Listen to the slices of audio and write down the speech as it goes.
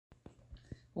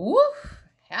Woo!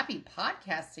 Happy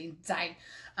podcasting day.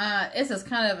 This is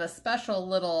kind of a special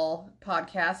little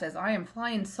podcast as I am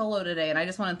flying solo today, and I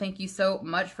just want to thank you so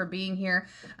much for being here.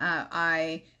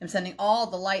 I am sending all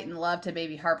the light and love to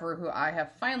baby Harper, who I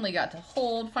have finally got to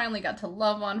hold, finally got to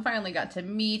love on, finally got to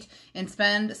meet and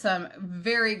spend some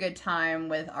very good time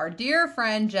with our dear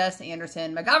friend Jess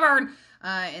Anderson McGovern.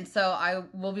 And so I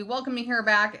will be welcoming her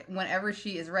back whenever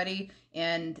she is ready.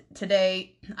 And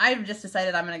today I've just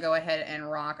decided I'm going to go ahead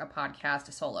and rock a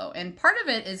podcast solo. And part of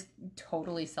it is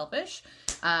totally selfish.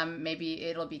 Maybe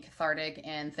it'll be cathartic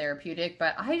and therapeutic,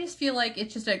 but I just feel like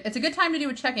it's a good time to do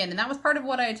a check-in. And that was part of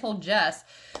what I told Jess,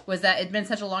 was that it'd been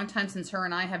such a long time since her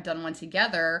and I have done one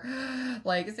together.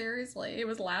 Like, seriously, it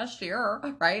was last year,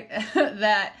 right?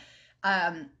 that,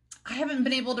 I haven't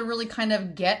been able to really kind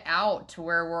of get out to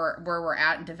where we're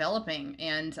at in developing.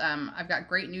 And I've got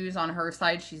great news on her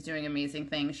side. She's doing amazing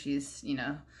things. She's,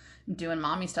 doing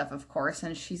mommy stuff, of course,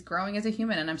 and she's growing as a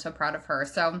human, and I'm so proud of her.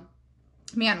 So,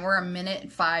 man, we're a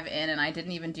minute 5 in, and I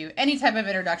didn't even do any type of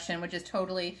introduction, which is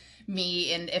totally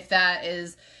me. And if that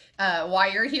is why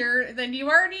you're here, then you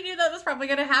already knew that was probably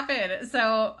going to happen.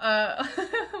 So,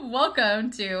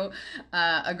 welcome to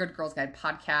A Good Girls Guide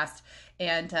podcast.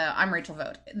 And I'm Rachel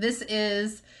Vogt. This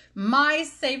is my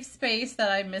safe space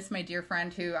that I miss my dear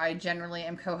friend who I generally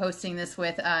am co-hosting this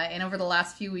with. And over the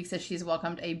last few weeks, as she's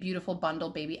welcomed a beautiful bundle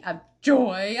baby of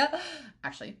joy,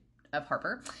 actually, of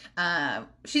Harper.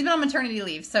 She's been on maternity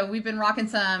leave, so we've been rocking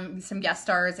some guest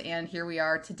stars, and here we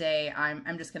are today.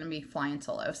 I'm just going to be flying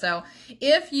solo. So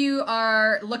if you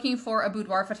are looking for a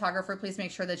boudoir photographer, please make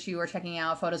sure that you are checking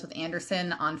out Photos with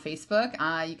Anderson on Facebook.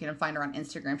 You can find her on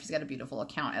Instagram. She's got a beautiful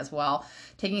account as well,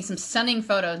 taking some stunning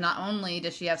photos. Not only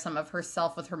does she have some of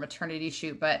herself with her maternity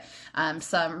shoot, but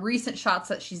some recent shots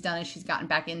that she's done as she's gotten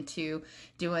back into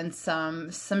doing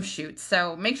some shoots.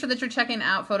 So make sure that you're checking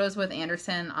out Photos with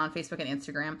Anderson on Facebook and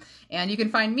Instagram. And you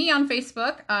can find me on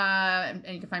Facebook, and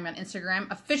you can find me on Instagram.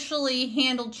 Officially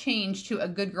handle change to A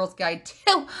Good Girls Guide 2.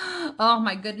 Oh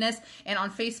my goodness. And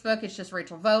on Facebook, it's just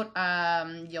Rachel Vogt.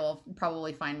 You'll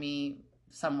probably find me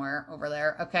somewhere over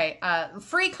there. Okay.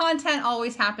 Free content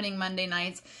always happening Monday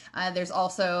nights. There's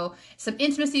also some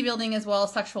intimacy building as well,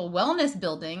 sexual wellness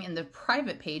building in the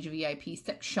private page VIP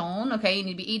section. Okay. You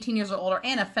need to be 18 years or older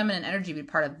and a feminine energy to be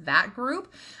part of that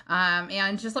group.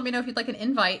 And just let me know if you'd like an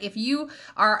invite. If you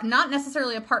are not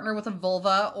necessarily a partner with a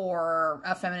vulva or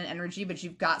a feminine energy, but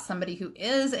you've got somebody who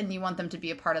is and you want them to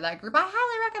be a part of that group, I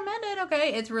highly recommend it.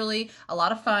 Okay. It's really a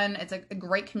lot of fun. It's a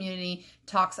great community,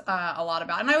 talks a lot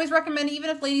about, and I always recommend, even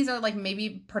if ladies are like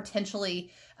maybe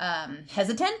potentially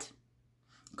hesitant,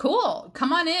 cool,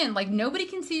 come on in. Like, nobody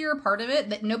can see you're a part of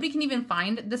it, that nobody can even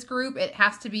find this group. It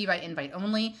has to be by invite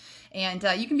only. And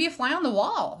you can be a fly on the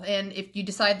wall. And if you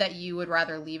decide that you would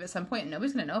rather leave at some point,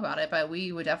 nobody's going to know about it, but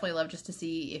we would definitely love just to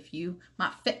see if you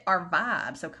might fit our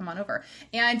vibe. So come on over.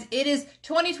 And it is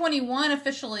 2021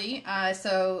 officially.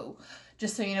 So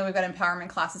just so you know, we've got empowerment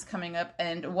classes coming up,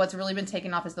 and what's really been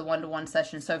taken off is the one-to-one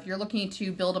session. So if you're looking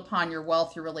to build upon your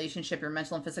wealth, your relationship, your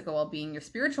mental and physical well-being, your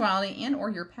spirituality, and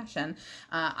or your passion,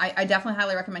 I definitely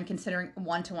highly recommend considering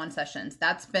one-to-one sessions.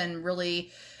 It's been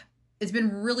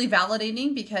really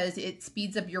validating because it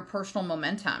speeds up your personal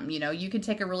momentum. You can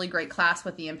take a really great class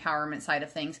with the empowerment side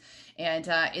of things, and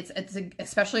it's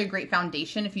especially a great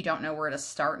foundation if you don't know where to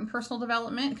start in personal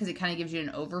development, because it kind of gives you an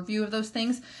overview of those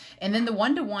things. And then the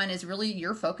one-to-one is really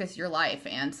your focus, your life.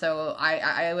 And so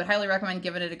I would highly recommend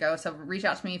giving it a go. So reach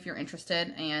out to me if you're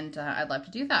interested, and I'd love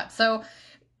to do that. So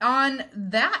on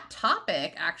that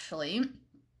topic, actually,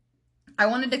 I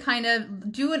wanted to kind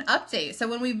of do an update. So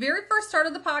when we very first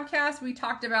started the podcast, we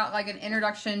talked about like an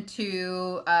introduction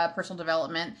to personal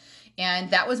development. And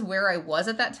that was where I was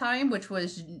at that time, which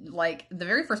was like the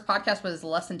very first podcast was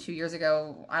less than 2 years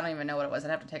ago. I don't even know what it was.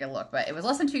 I'd have to take a look, but it was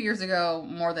less than 2 years ago,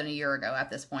 more than a year ago at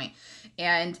this point.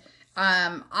 And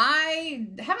I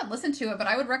haven't listened to it, but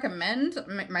I would recommend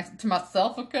to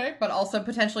myself, okay, but also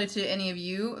potentially to any of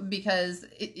you, because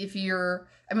if you're,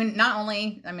 let me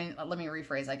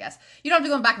rephrase, I guess. You don't have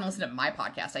to go back and listen to my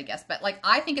podcast, I guess, but like,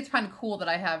 I think it's kind of cool that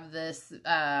I have this,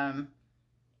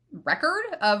 record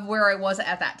of where I was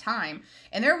at that time.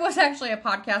 And there was actually a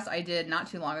podcast I did not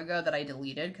too long ago that I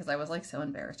deleted because I was like so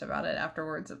embarrassed about it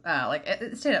afterwards. Like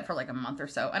it stayed up for like a month or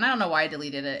so, and I don't know why I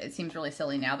deleted it. It seems really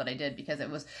silly now that I did, because it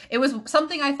was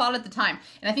something I thought at the time.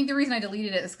 And I think the reason I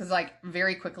deleted it is because like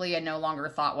very quickly I no longer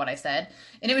thought what I said,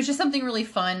 and it was just something really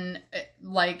fun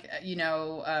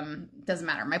doesn't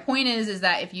matter. My point is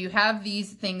that if you have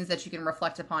these things that you can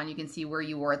reflect upon, you can see where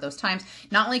you were at those times.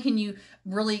 Not only can you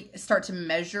really start to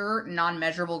measure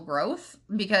non-measurable growth,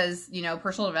 because,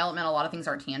 personal development, a lot of things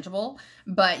aren't tangible,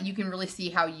 but you can really see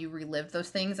how you relive those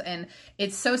things. And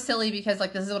it's so silly because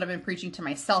this is what I've been preaching to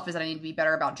myself, is that I need to be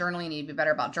better about journaling. I need to be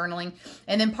better about journaling.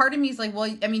 And then part of me is like,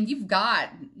 well, I mean, you've got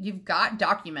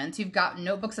documents, you've got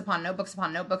notebooks upon notebooks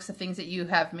upon notebooks of things that you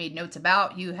have made notes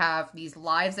about. You have these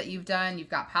lives that you've done, you've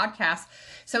got podcasts.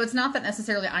 So it's not that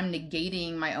necessarily I'm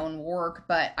negating my own work,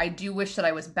 but I do wish that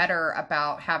I was better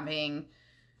about having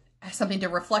something to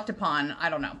reflect upon. I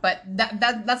don't know, but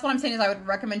that's what I'm saying is I would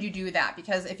recommend you do that,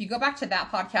 because if you go back to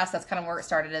that podcast, that's kind of where it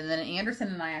started. And then Anderson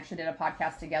and I actually did a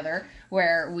podcast together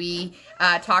where we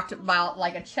talked about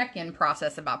a check-in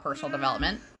process about personal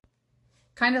development.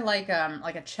 Kind of like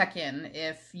a check-in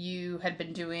if you had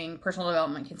been doing personal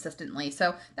development consistently.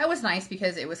 So that was nice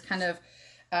because it was kind of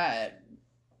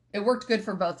it worked good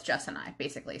for both Jess and I,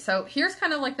 basically. So here's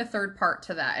kind of the third part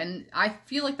to that. And I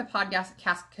feel like the podcast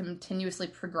continuously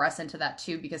progress into that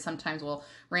too, because sometimes we'll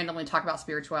randomly talk about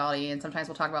spirituality and sometimes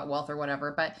we'll talk about wealth or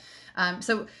whatever. But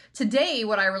so today,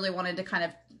 what I really wanted to kind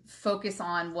of focus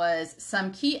on was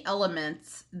some key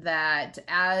elements that,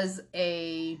 as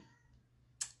a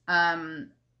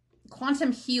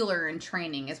quantum healer in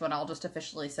training, is what I'll just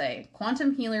officially say.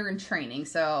 Quantum healer in training.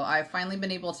 So I've finally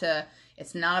been able to,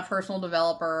 it's not a personal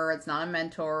developer, it's not a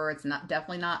mentor, it's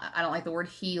definitely not, I don't like the word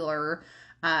healer.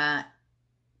 Well,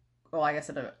 I guess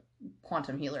a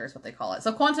quantum healer is what they call it.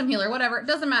 So quantum healer, whatever, it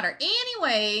doesn't matter.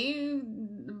 Anyway,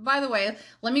 by the way,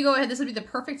 let me go ahead. This would be the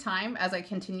perfect time, as I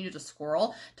continue to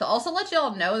squirrel, to also let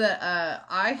y'all know that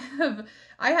I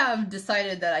have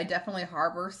decided that I definitely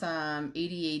harbor some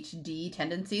ADHD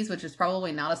tendencies, which is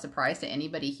probably not a surprise to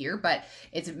anybody here, but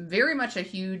it's very much a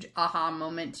huge aha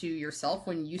moment to yourself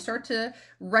when you start to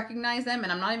recognize them.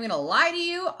 And I'm not even going to lie to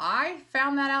you, I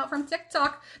found that out from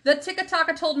TikTok. The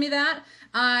TikToker told me that.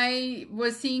 I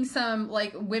was seeing some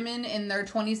women in their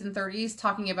 20s and 30s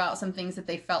talking about some things that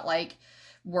they felt like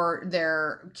were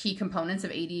their key components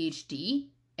of ADHD.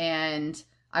 And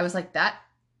I was like, that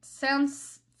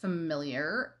sounds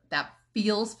familiar. That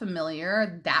feels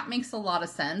familiar. That makes a lot of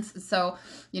sense. So,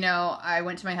 I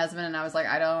went to my husband and I was like,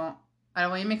 I don't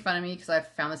want you to make fun of me because I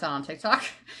found this out on TikTok,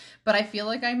 but I feel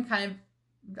like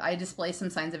I display some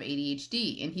signs of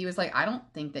ADHD. And he was like, I don't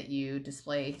think that you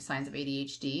display signs of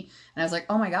ADHD. And I was like,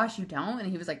 oh my gosh, you don't?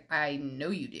 And he was like, I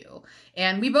know you do.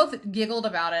 And we both giggled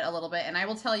about it a little bit. And I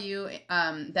will tell you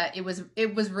that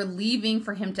it was relieving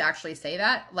for him to actually say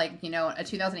that. A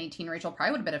 2018 Rachel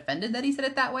probably would have been offended that he said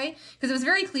it that way, because it was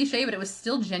very cliche, but it was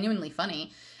still genuinely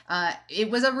funny.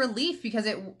 It was a relief because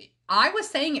I was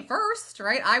saying it first,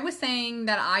 right? I was saying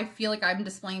that I feel like I'm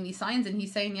displaying these signs, and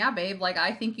he's saying, yeah, babe,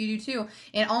 I think you do too.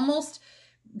 And almost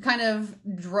kind of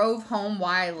drove home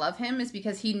why I love him, is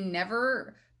because he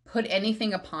never put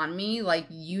anything upon me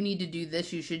you need to do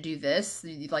this, you should do this,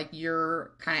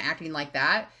 you're kind of acting like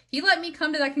that. He let me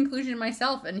come to that conclusion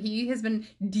myself, and he has been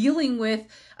dealing with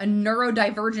a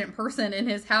neurodivergent person in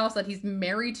his house that he's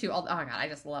married to. Oh God, I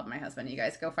just love my husband. You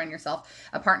guys go find yourself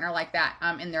a partner like that.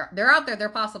 And they're out there, they're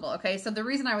possible. Okay, so the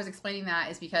reason I was explaining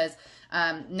that is because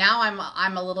now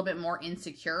I'm a little bit more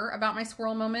insecure about my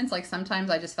squirrel moments. Sometimes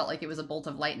I just felt like it was a bolt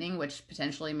of lightning, which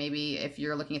potentially, maybe if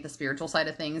you're looking at the spiritual side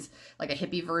of things, a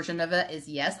hippie version of it is,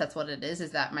 yes, that's what it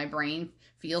is that my brain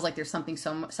feels like there's something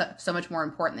so much more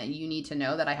important that you need to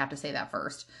know, that I have to say that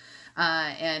first.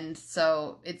 And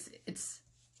so it's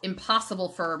impossible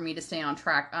for me to stay on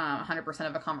track 100%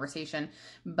 of a conversation,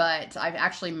 but I've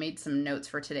actually made some notes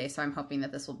for today, so I'm hoping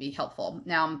that this will be helpful.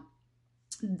 Now,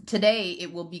 today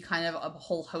it will be kind of a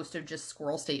whole host of just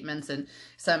squirrel statements and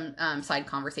some side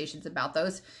conversations about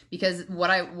those, because what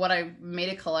I made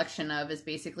a collection of is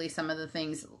basically some of the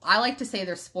things I like to say.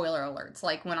 They're spoiler alerts.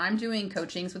 When I'm doing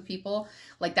coachings with people,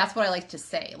 that's what I like to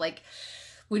say.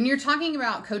 When you're talking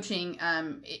about coaching,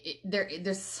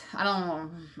 there's, I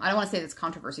don't want to say that's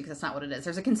controversy, because that's not what it is.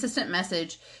 There's a consistent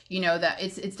message, that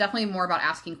it's definitely more about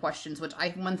asking questions, which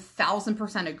I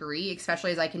 1000% agree,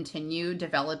 especially as I continue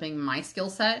developing my skill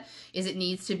set, is it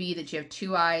needs to be that you have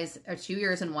 2 eyes or 2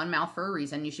 ears and 1 mouth for a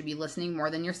reason. You should be listening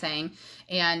more than you're saying,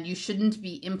 and you shouldn't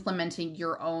be implementing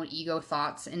your own ego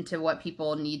thoughts into what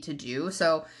people need to do.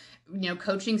 So,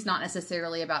 coaching's not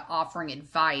necessarily about offering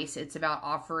advice. It's about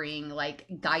offering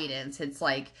guidance. It's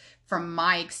from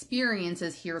my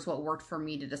experiences, here's what worked for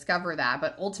me to discover that.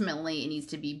 But ultimately it needs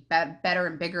to be better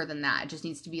and bigger than that. It just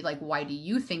needs to be why do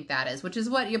you think that is? Which is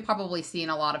what you probably see in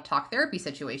a lot of talk therapy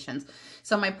situations.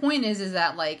 So my point is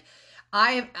that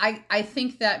I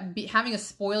think that having a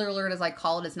spoiler alert, as I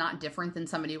call it, is not different than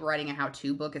somebody writing a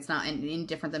how-to book. It's not any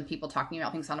different than people talking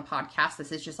about things on a podcast.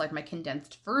 This is just like my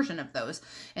condensed version of those.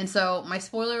 And so my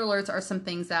spoiler alerts are some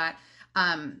things that,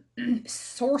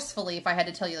 sourcefully, if I had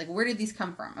to tell you, like, where did these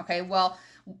come from? Okay, well,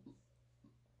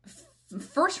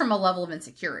 first from a level of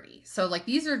insecurity. So like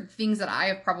these are things that I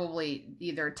have probably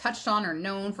either touched on or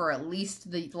known for at least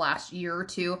the last year or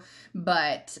two,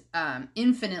 but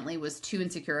infinitely was too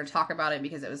insecure to talk about it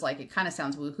because it was like, it kind of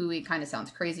sounds woohooey, it kind of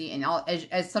sounds crazy. And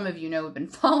as some of you know, have been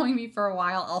following me for a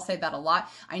while, I'll say that a lot.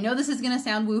 I know this is going to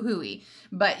sound woohooey,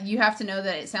 but you have to know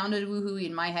that it sounded woohooey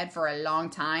in my head for a long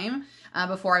time.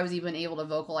 Before I was even able to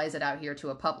vocalize it out here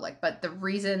to a public. But the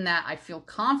reason that I feel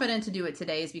confident to do it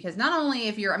today is because not only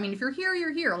if you're here,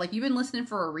 you're here. Like, you've been listening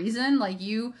for a reason. Like,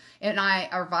 you and I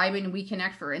are vibing, we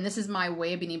connect for, and this is my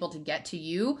way of being able to get to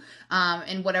you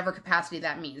in whatever capacity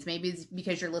that means. Maybe it's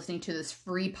because you're listening to this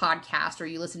free podcast, or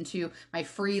you listen to my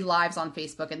free lives on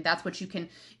Facebook, and that's what you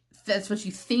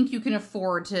think you can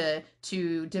afford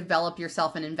to develop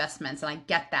yourself in investments. And I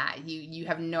get that. You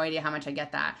have no idea how much I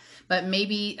get that. But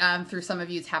maybe through some of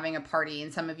you, it's having a party,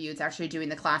 and some of you, it's actually doing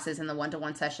the classes and the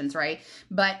one-to-one sessions, right?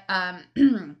 But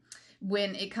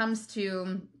when it comes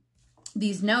to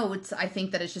these notes, I think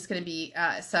that it's just going to be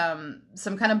some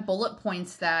kind of bullet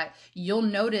points that you'll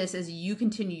notice as you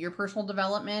continue your personal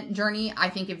development journey. I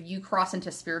think if you cross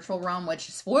into spiritual realm,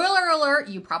 which, spoiler alert,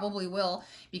 you probably will,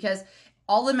 because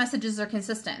all the messages are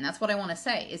consistent. And that's what I want to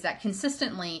say, is that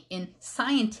consistently in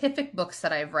scientific books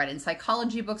that I've read, in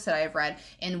psychology books that I've read,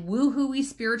 in woohooey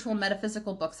spiritual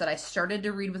metaphysical books that I started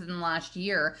to read within the last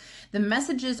year, the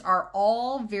messages are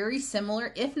all very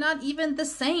similar, if not even the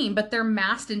same, but they're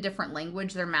masked in different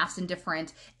language. They're masked in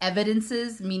different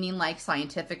evidences, meaning like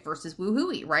scientific versus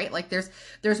woohooey, right? Like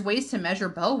there's ways to measure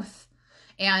both.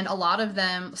 And a lot of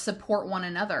them support one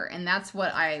another. And that's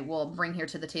what I will bring here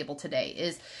to the table today,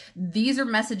 is these are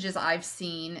messages I've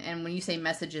seen. And when you say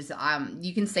messages,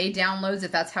 you can say downloads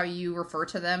if that's how you refer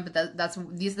to them. But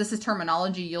this is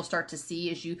terminology you'll start to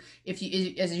see as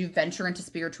you venture into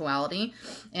spirituality.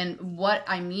 And what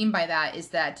I mean by that is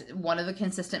that one of the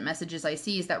consistent messages I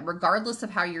see is that regardless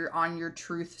of how you're on your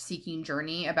truth seeking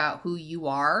journey about who you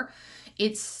are,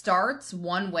 it starts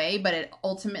one way, but it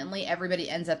ultimately, everybody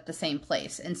ends up the same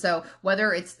place. And so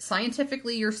whether it's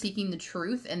scientifically you're seeking the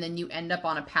truth and then you end up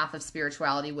on a path of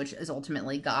spirituality, which is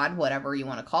ultimately God, whatever you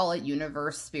want to call it,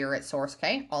 universe, spirit, source,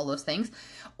 okay, all those things,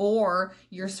 or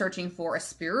you're searching for a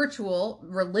spiritual,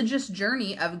 religious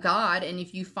journey of God. And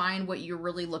if you find what you're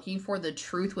really looking for, the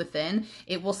truth within,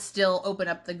 it will still open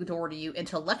up the door to you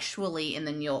intellectually, and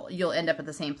then you'll end up at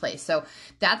the same place. So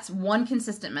that's one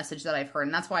consistent message that I've heard.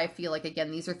 And that's why I feel like,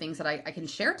 again, these are things that I can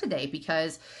share today,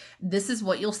 because this is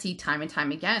what you'll see time and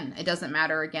time again. It doesn't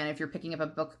matter, again, if you're picking up a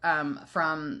book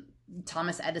from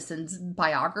Thomas Edison's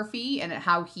biography and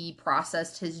how he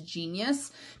processed his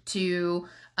genius, to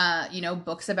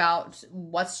books about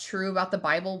what's true about the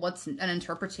Bible, what's an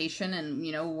interpretation,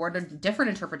 and what are different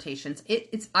interpretations.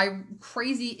 It's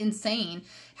crazy insane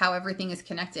how everything is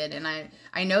connected. And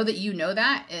I know that you know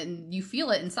that, and you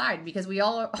feel it inside, because we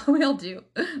all do.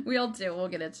 We'll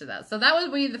get into that. So that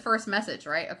would be the first message,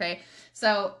 right? Okay.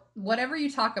 So whatever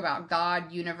you talk about,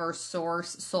 God, universe, source,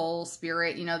 soul,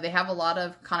 spirit, they have a lot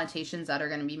of connotations that are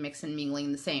going to be mixed and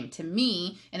mingling the same. To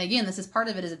me, and again, this is part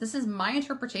of it, is that this is my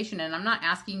interpretation, and I'm not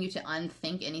asking you to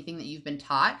unthink anything that you've been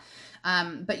taught.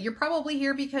 But you're probably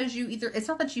here because it's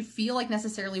not that you feel like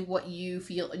necessarily what you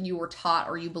feel you were taught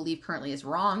or you believe currently is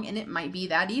wrong, and it might be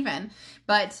that even,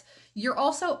 but you're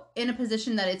also in a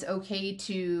position that it's okay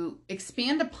to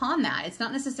expand upon that. It's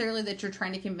not necessarily that you're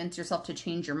trying to convince yourself to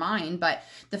change your mind, but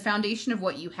the foundation of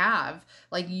what you have,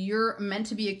 like, you're meant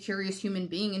to be a curious human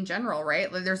being in general,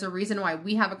 right? Like, there's a reason why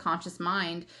we have a conscious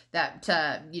mind that,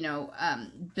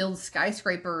 builds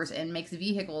skyscrapers and makes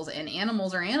vehicles, and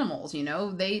animals are animals,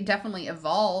 they definitely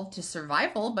evolved to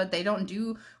survival, but they don't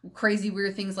do crazy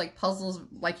weird things like puzzles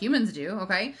like humans do.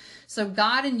 Okay. So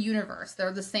God and universe,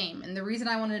 they're the same. And the reason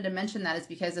I wanted to mention that is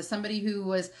because as somebody who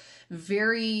was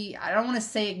very, I don't want to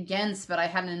say against, but I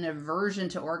had an aversion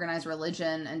to organized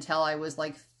religion until I was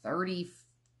like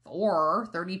 34,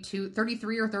 32,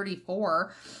 33 or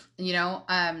 34,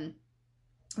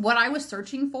 what I was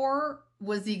searching for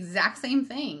was the exact same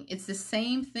thing. It's the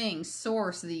same thing.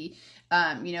 Source, the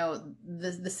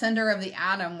center of the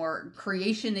atom where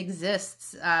creation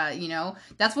exists,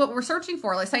 that's what we're searching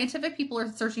for. Like, scientific people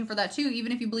are searching for that too.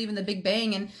 Even if you believe in the Big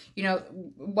Bang and,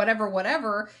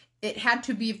 whatever, it had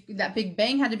to be, that Big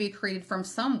Bang had to be created from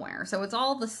somewhere. So it's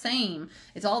all the same.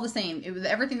 It's all the same.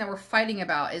 Everything that we're fighting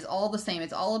about is all the same.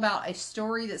 It's all about a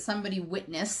story that somebody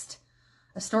witnessed,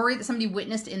 a story that somebody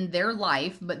witnessed in their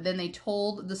life, but then they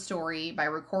told the story by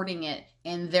recording it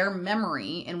in their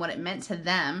memory and what it meant to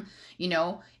them. You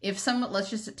know, if someone, let's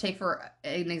just take for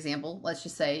an example, let's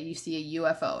just say you see a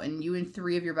UFO and you and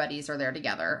 3 of your buddies are there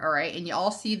together, all right, and you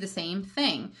all see the same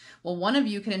thing. Well, one of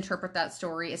you could interpret that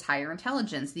story as higher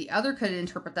intelligence. The other could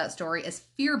interpret that story as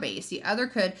fear-based. The other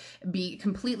could be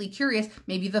completely curious.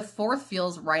 Maybe the fourth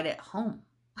feels right at home.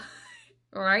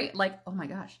 Right? Like, oh my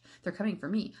gosh, they're coming for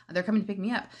me. They're coming to pick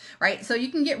me up. Right? So you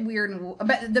can get weird.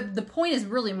 But the point is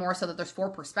really more so that there's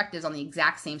 4 perspectives on the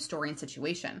exact same story and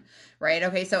situation. Right?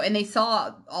 Okay. So, and they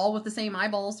saw all with the same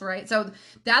eyeballs. Right? So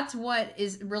that's what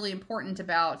is really important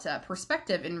about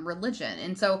perspective in religion.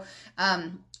 And so,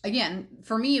 again,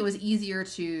 for me, it was easier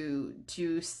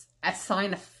to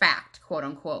assign a fact, quote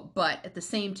unquote. But at the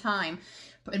same time,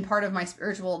 in part of my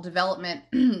spiritual development,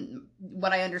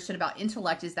 what I understood about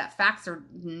intellect is that facts are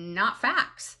not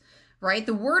facts, right?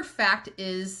 The word fact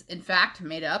is, in fact,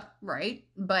 made up, right?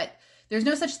 But there's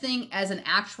no such thing as an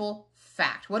actual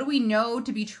fact. What do we know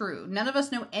to be true? None of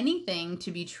us know anything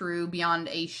to be true beyond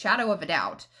a shadow of a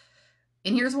doubt.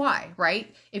 And here's why,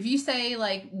 right? If you say,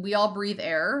 like, we all breathe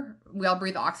air, we all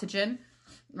breathe oxygen,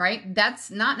 right? That's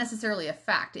not necessarily a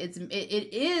fact. It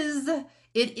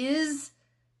is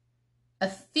a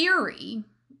theory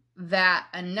that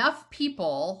enough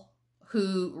people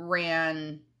who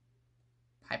ran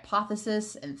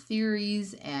hypotheses and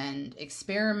theories and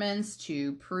experiments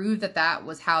to prove that that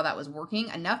was how that was working,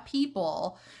 enough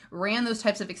people ran those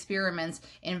types of experiments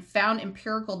and found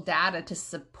empirical data to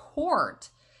support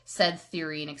said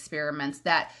theory and experiments,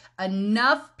 that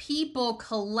enough people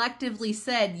collectively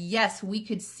said, yes, we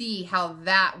could see how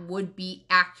that would be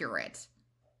accurate.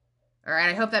 All right,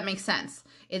 I hope that makes sense.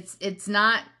 It's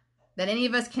not that any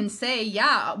of us can say,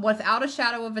 yeah, without a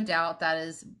shadow of a doubt, that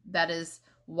is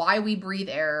why we breathe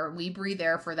air. We breathe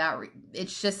air for that.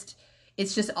 It's just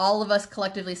all of us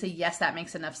collectively say, yes, that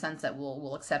makes enough sense that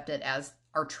we'll accept it as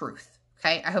our truth.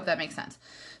 Okay, I hope that makes sense.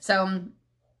 So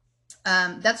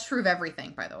that's true of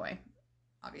everything, by the way,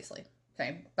 obviously.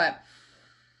 Okay, but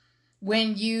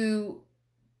when you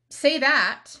say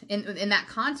that in that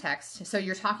context, so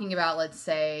you're talking about, let's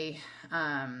say,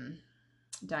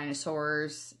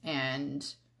 dinosaurs and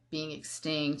being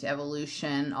extinct,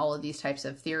 evolution, all of these types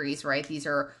of theories, right? These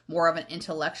are more of an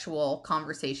intellectual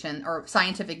conversation or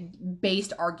scientific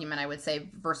based argument, I would say,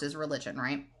 versus religion,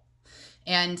 right?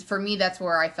 And for me, that's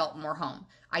where I felt more home.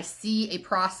 I see a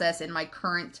process in my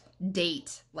current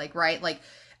date, like, right? Like,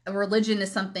 a religion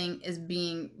is something is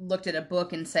being looked at a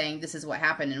book and saying this is what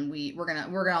happened, and we're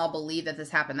gonna all believe that this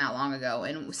happened that long ago.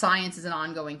 And science is an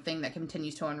ongoing thing that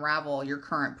continues to unravel your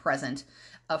current present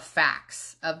of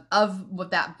facts of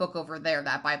what that book over there,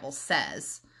 that Bible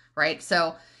says, right?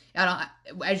 So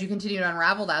as you continue to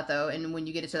unravel that, though, and when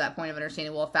you get to that point of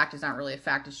understanding, well, a fact is not really a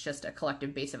fact, it's just a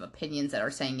collective base of opinions that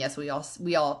are saying, yes,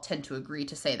 we all tend to agree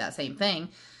to say that same thing.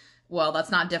 Well,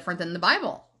 that's not different than the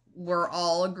Bible. We're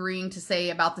all agreeing to say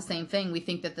about the same thing. We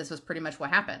think that this was pretty much what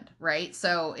happened, right?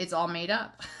 So it's all made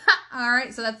up. All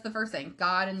right, so that's the first thing,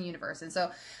 God and the universe. And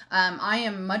so I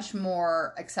am much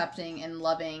more accepting and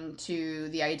loving to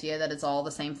the idea that it's all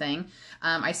the same thing.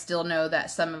 I still know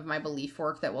that some of my belief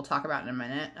work that we'll talk about in a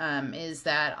minute is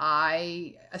that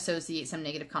I associate some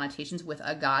negative connotations with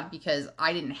a God because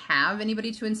I didn't have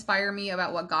anybody to inspire me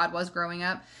about what God was growing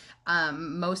up.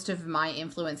 Most of my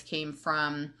influence came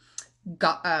from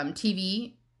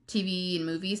TV and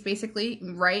movies, basically,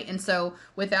 right? And so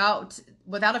without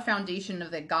a foundation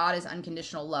of that God is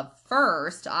unconditional love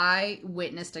first, I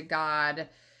witnessed a God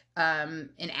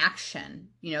in action,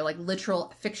 like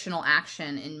literal fictional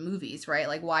action in movies, right?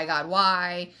 Like, why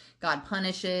God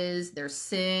punishes, there's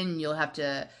sin, you'll have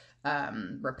to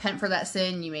repent for that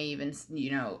sin, you may even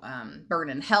burn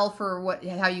in hell for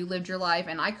how you lived your life.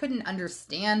 And I couldn't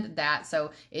understand that, so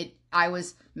I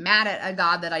was mad at a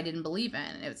God that I didn't believe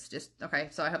in. It's just okay,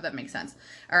 so I hope that makes sense.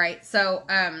 All right, so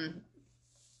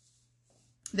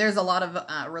there's a lot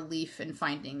of relief in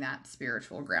finding that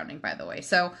spiritual grounding, by the way.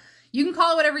 So you can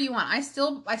call it whatever you want. I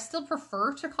still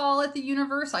prefer to call it the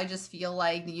universe. I just feel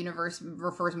like the universe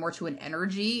refers more to an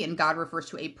energy and God refers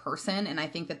to a person. And I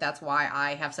think that that's why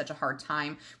I have such a hard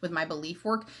time with my belief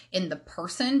work in the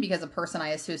person, because a person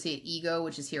I associate ejgo,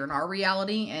 which is here in our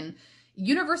reality, and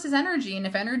universe is energy. And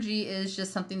if energy is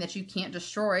just something that you can't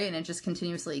destroy and it just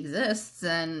continuously exists,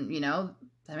 then,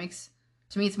 that makes,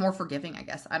 to me, it's more forgiving, I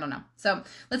guess. I don't know. So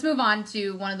let's move on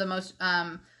to one of the most,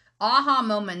 aha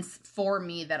moments for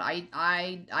me that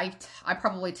I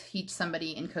probably teach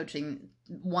somebody in coaching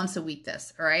once a week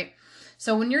this, all right?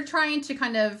 So when you're trying to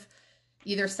kind of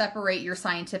either separate your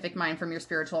scientific mind from your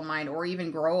spiritual mind or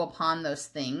even grow upon those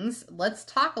things, let's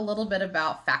talk a little bit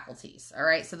about faculties. All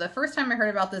right. So the first time I heard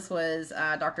about this was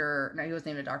he was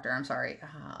named a doctor. I'm sorry.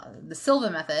 The Silva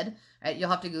method.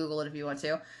 You'll have to Google it if you want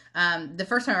to. The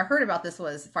first time I heard about this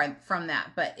was from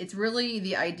that, but it's really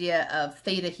the idea of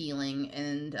theta healing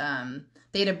and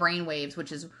theta brainwaves,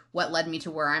 which is what led me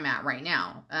to where I'm at right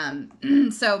now.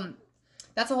 So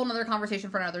that's a whole nother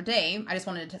conversation for another day. I just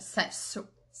wanted to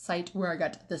cite where I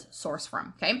got this source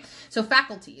from. Okay. So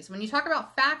faculties, when you talk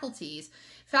about faculties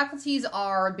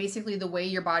are basically the way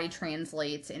your body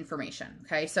translates information.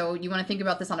 Okay. So you want to think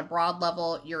about this on a broad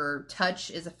level. Your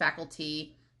touch is a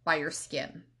faculty by your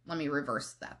skin. Let me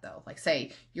reverse that though. Like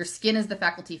say your skin is the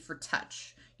faculty for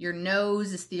touch. Your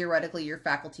nose is theoretically your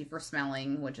faculty for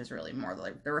smelling, which is really more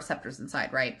like the receptors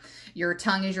inside, right? Your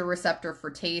tongue is your receptor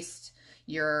for taste.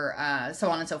 Your so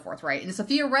on and so forth, right? And so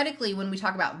theoretically, when we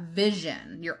talk about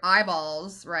vision, your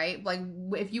eyeballs, right? Like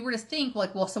if you were to think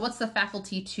like, well, so what's the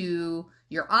faculty to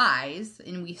your eyes?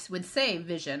 And we would say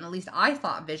vision. At least I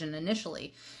thought vision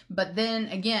initially. But then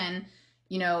again,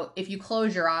 you know, if you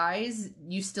close your eyes,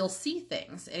 you still see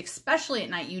things, especially at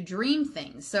night, you dream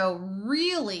things. So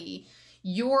really,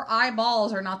 your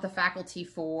eyeballs are not the faculty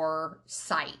for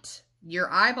sight.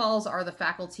 Your eyeballs are the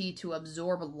faculty to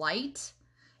absorb light,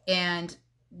 and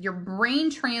your brain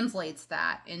translates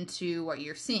that into what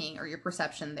you're seeing or your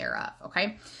perception thereof.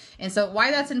 Okay. And so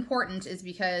why that's important is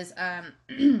because,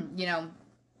 you know,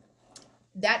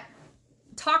 that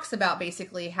talks about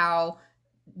basically how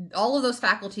all of those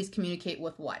faculties communicate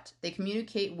with what? They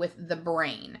communicate with the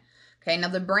brain. Okay, now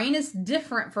the brain is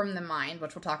different from the mind,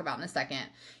 which we'll talk about in a second.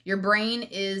 Your brain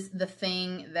is the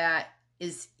thing that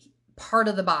is part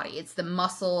of the body. It's the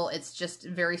muscle. It's just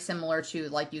very similar to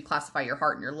like you classify your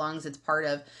heart and your lungs. It's part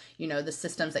of, you know, the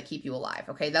systems that keep you alive.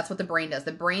 Okay, that's what the brain does.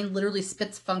 The brain literally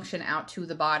spits function out to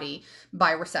the body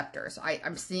by receptors.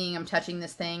 I'm touching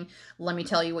this thing. Let me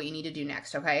tell you what you need to do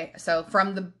next. Okay, so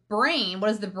from the brain, what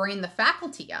is the brain the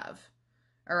faculty of?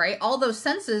 All right, all those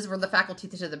senses were the faculty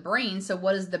to the brain. So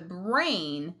what is the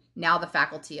brain now the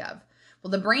faculty of?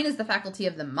 Well, the brain is the faculty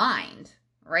of the mind,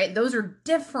 right? Those are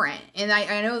different. And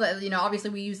I know that, you know, obviously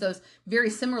we use those very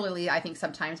similarly, I think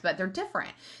sometimes, but they're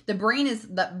different. The brain is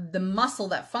the muscle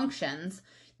that functions.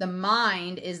 The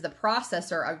mind is the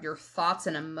processor of your thoughts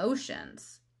and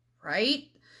emotions, right?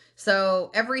 So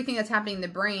everything that's happening in the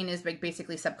brain is like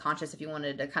basically subconscious if you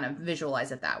wanted to kind of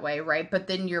visualize it that way, right? But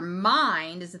then your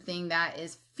mind is the thing that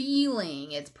is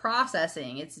feeling, it's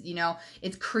processing, it's, you know,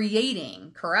 it's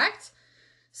creating, correct?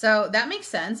 So that makes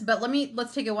sense, but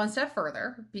let's take it one step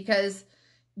further, because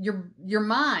your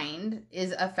mind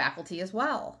is a faculty as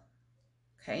well.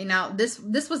 Okay, now this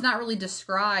was not really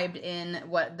described in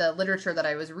what the literature that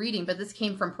I was reading, but this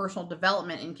came from personal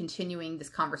development and continuing this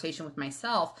conversation with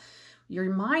myself. Your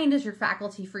mind is your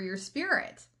faculty for your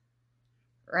spirit,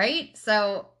 right?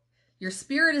 So your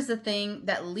spirit is the thing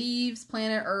that leaves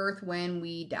planet Earth when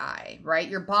we die, right?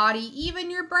 Your body, even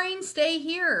your brain stay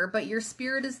here, but your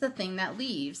spirit is the thing that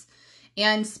leaves.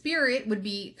 And spirit would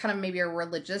be kind of maybe a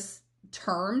religious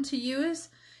term to use.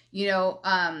 You know,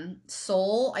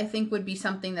 soul, I think, would be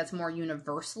something that's more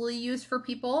universally used for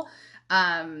people.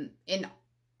 And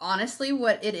honestly,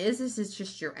 what it is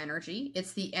just your energy.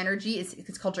 It's the energy.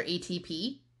 It's called your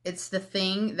ATP. It's the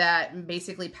thing that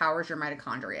basically powers your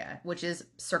mitochondria, which is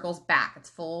circles back. It's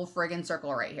full friggin'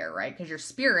 circle right here, right? Because your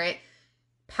spirit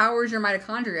powers your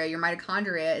mitochondria. Your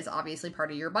mitochondria is obviously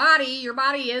part of your body. Your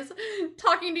body is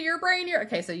talking to your brain.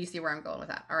 Okay, so you see where I'm going with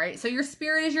that. All right. So your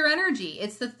spirit is your energy.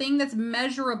 It's the thing that's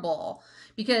measurable,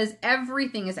 because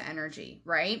everything is energy,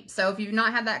 right? So if you've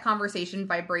not had that conversation,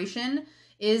 vibration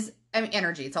is, I mean,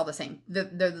 energy. It's all the same.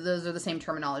 Those are the same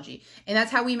terminology, and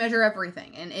that's how we measure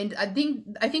everything. And I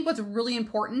think what's really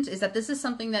important is that this is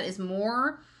something that is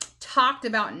more talked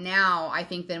about now, I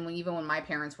think, than even when my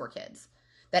parents were kids.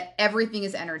 That everything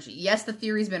is energy. Yes, the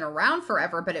theory's been around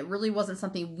forever, but it really wasn't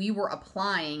something we were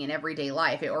applying in everyday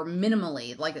life, or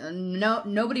minimally. Like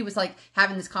nobody was like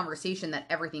having this conversation that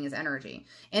everything is energy,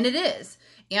 and it is.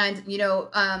 And you know,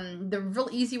 the real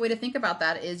easy way to think about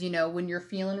that is, you know, when you're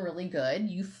feeling really good,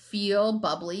 you feel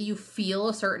bubbly, you feel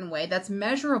a certain way that's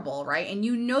measurable, right? And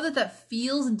you know that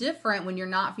feels different when you're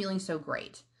not feeling so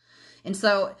great. And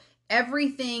so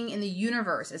everything in the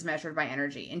universe is measured by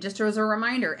energy. And just as a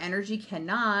reminder, energy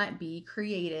cannot be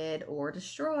created or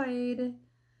destroyed.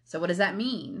 So what does that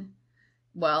mean?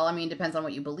 Well, I mean, it depends on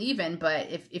what you believe in, but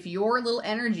if your little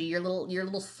energy, your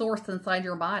little source inside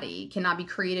your body cannot be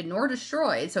created nor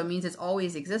destroyed, so it means it's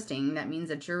always existing, that means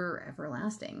that you're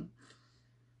everlasting.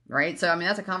 right? So, I mean,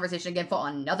 that's a conversation again for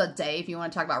another day if you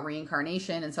want to talk about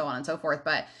reincarnation and so on and so forth.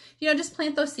 But, just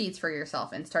plant those seeds for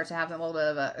yourself and start to have a little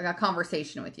bit of a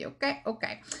conversation with you.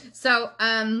 Okay. So,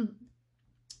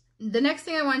 the next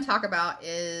thing I want to talk about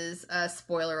is a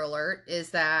spoiler alert,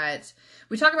 is that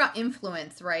we talk about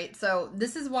influence, right? So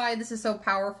this is why this is so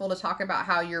powerful to talk about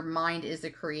how your mind is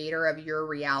the creator of your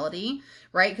reality,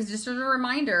 right? Because just as a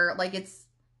reminder, let's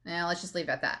just leave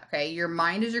it at that, okay? Your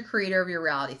mind is your creator of your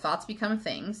reality. Thoughts become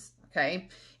things, okay?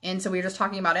 And so we were just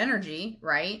talking about energy,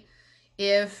 right?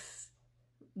 If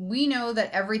we know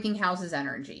that everything houses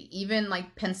energy, even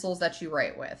like pencils that you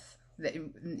write with,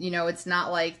 it's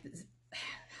not like...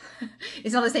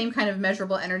 it's not the same kind of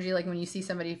measurable energy like when you see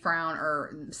somebody frown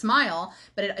or smile,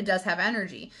 but it does have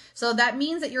energy. So that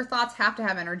means that your thoughts have to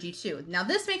have energy too. Now,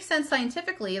 this makes sense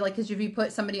scientifically, because if you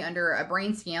put somebody under a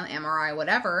brain scan, MRI,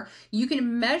 whatever, you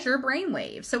can measure brain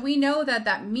waves. So we know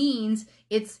that means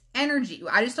it's energy.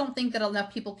 I just don't think that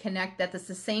enough people connect that it's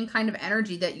the same kind of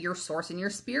energy that your source and your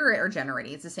spirit are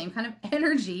generating. It's the same kind of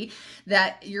energy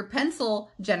that your pencil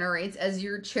generates as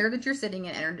your chair that you're sitting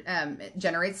in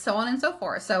generates, so on and so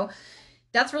forth. So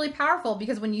that's really powerful,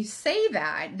 because when you say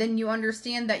that, then you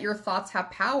understand that your thoughts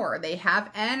have power. They have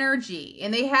energy,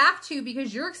 and they have to,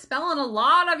 because you're expelling a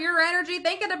lot of your energy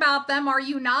thinking about them. Are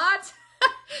you not?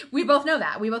 We both know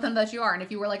that. We both know that you are. And if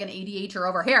you were like an ADHD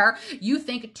over here, you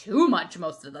think too much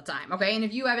most of the time, okay? And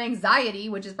if you have anxiety,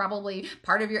 which is probably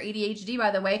part of your ADHD,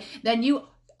 by the way, then you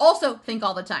also think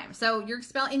all the time. So you're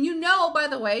expelling, and by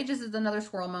the way, just as another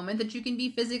squirrel moment, that you can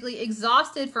be physically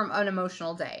exhausted from an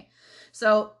emotional day.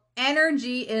 So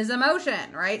energy is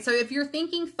emotion, right? So if you're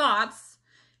thinking thoughts,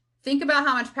 think about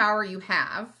how much power you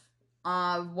have,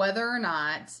 whether or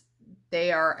not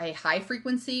they are a high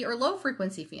frequency or low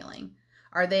frequency feeling.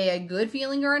 Are they a good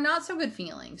feeling or a not so good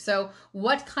feeling? So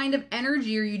what kind of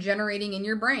energy are you generating in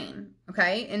your brain?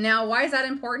 Okay. And now, why is that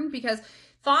important? Because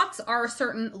thoughts are a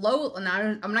certain low, I'm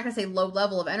not going to say low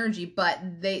level of energy, but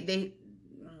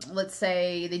let's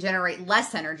say they generate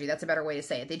less energy. That's a better way to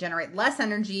say it. They generate less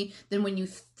energy than when you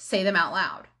say them out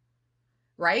loud,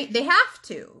 right? They have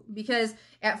to, because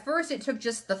at first it took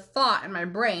just the thought in my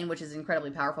brain, which is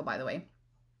incredibly powerful, by the way.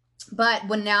 But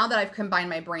now that I've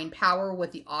combined my brain power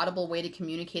with the audible way to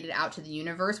communicate it out to the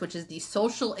universe, which is the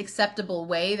social acceptable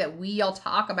way that we all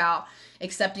talk about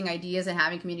accepting ideas and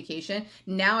having communication,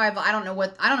 now I don't know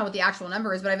what the actual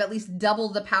number is, but I've at least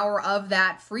doubled the power of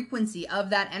that frequency,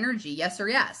 of that energy. Yes or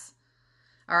yes.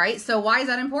 All right. So why is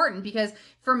that important? Because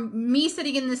from me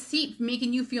sitting in this seat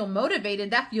making you feel motivated,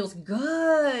 that feels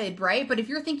good, right? But if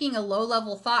you're thinking a low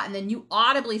level thought and then you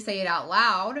audibly say it out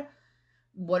loud,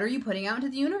 what are you putting out into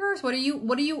the universe? What are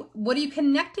you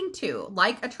connecting to?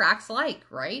 Like attracts like,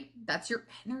 right? That's your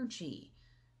energy.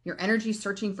 Your energy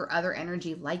searching for other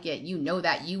energy like it. You know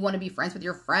that. You want to be friends with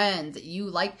your friends. You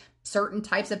like certain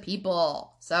types of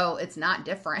people. So it's not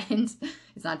different.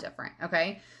 It's not different.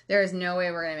 Okay. There is no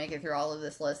way we're going to make it through all of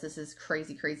this list. This is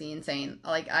crazy, crazy insane.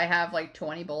 Like, I have like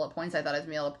 20 bullet points I thought I was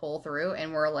going to be able to pull through,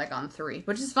 and we're like on 3,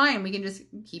 which is fine. We can just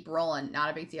keep rolling. Not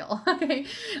a big deal. Okay.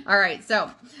 All right. So,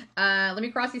 let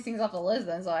me cross these things off the list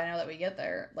then, so I know that we get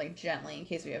there like gently in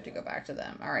case we have to go back to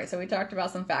them. All right. So we talked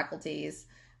about some faculties.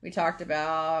 We talked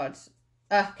about,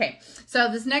 okay.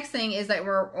 So this next thing is that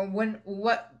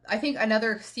I think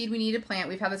another seed we need to plant.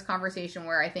 We've had this conversation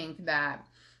where I think that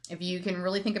if you can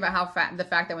really think about the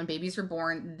fact that when babies are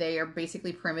born, they are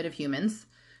basically primitive humans,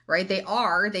 right? They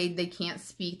can't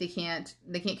speak, they can't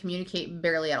communicate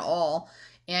barely at all.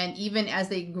 And even as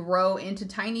they grow into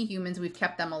tiny humans, we've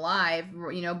kept them alive,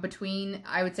 between,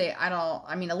 I would say,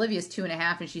 Olivia's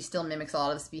 2.5 and she still mimics a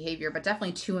lot of this behavior, but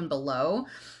definitely 2 and below.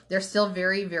 They're still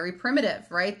very, very primitive,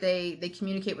 right? They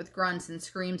communicate with grunts and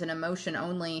screams and emotion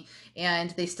only,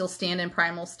 and they still stand in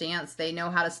primal stance. They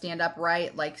know how to stand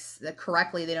upright, like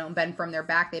correctly. They don't bend from their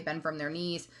back; they bend from their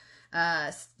knees.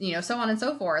 So on and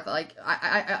so forth. Like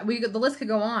the list could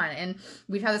go on, and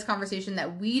we've had this conversation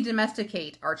that we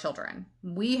domesticate our children.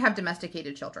 We have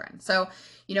domesticated children. So,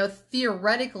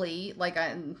 theoretically,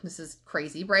 this is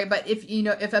crazy, right? But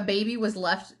if a baby was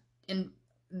left in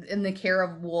the care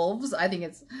of wolves, I think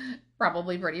it's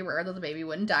probably pretty rare that the baby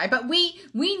wouldn't die. But we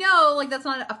know, that's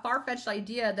not a far-fetched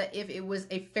idea, that if it was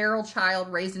a feral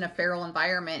child raised in a feral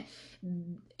environment,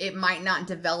 it might not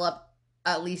develop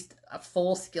at least a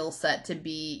full skill set to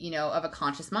be, of a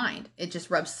conscious mind. It just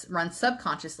runs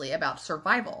subconsciously about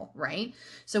survival, right?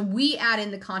 So we add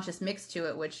in the conscious mix to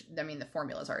it, which, the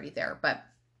formula is already there. But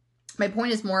my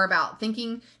point is more about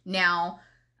thinking now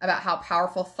about how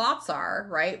powerful thoughts are,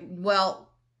 right? Well,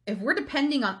 if we're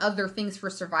depending on other things for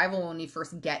survival when we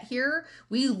first get here,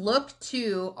 we look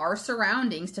to our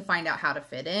surroundings to find out how to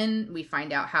fit in. We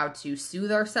find out how to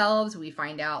soothe ourselves. We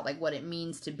find out like what it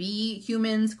means to be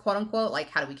humans, quote unquote, like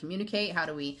how do we communicate? How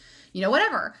do we,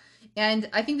 whatever. And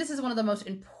I think this is one of the most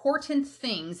important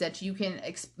things that you can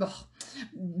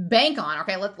bank on.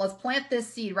 Okay, let's plant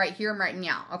this seed right here and right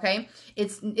now. Okay,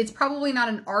 it's probably not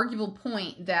an arguable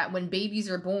point that when babies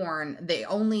are born, they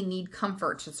only need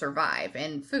comfort to survive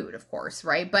and food, of course,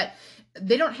 right? But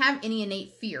they don't have any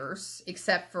innate fears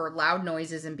except for loud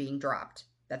noises and being dropped.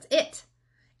 That's it.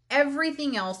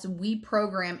 Everything else we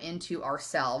program into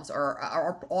ourselves or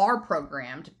are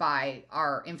programmed by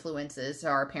our influences,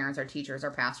 our parents, our teachers,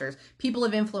 our pastors, people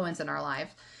of influence in our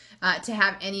lives, to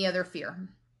have any other fear.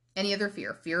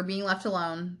 Fear of being left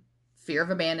alone, fear of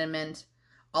abandonment,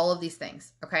 all of these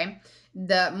things, okay?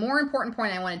 The more important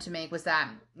point I wanted to make was that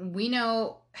we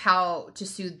know how to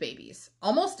soothe babies,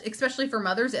 almost especially for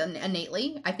mothers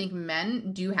innately. I think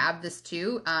men do have this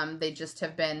too. They just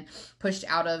have been pushed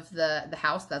out of the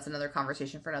house. That's another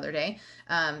conversation for another day.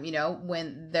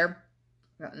 When they're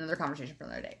another conversation for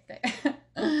another day. Okay.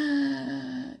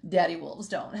 Daddy wolves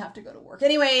don't have to go to work.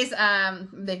 Anyways,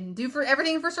 they can do for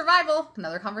everything for survival.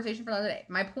 Another conversation for another day.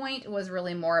 My point was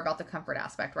really more about the comfort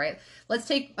aspect, right? Let's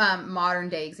take modern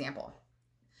day example.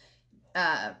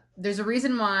 There's a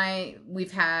reason why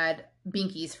we've had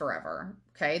binkies forever.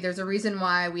 Okay. There's a reason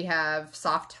why we have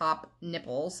soft top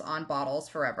nipples on bottles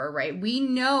forever, right? We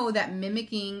know that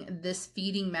mimicking this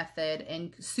feeding method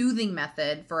and soothing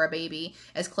method for a baby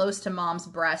as close to mom's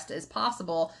breast as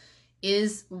possible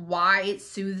is why it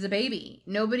soothes a baby.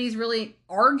 Nobody's really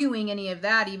arguing any of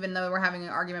that, even though we're having an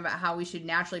argument about how we should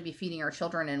naturally be feeding our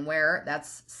children and where.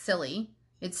 That's silly.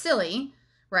 It's silly,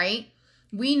 right?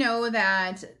 We know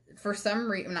that for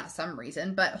not some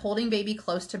reason, but holding baby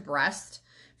close to breast,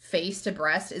 face to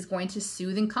breast, is going to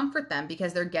soothe and comfort them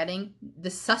because they're getting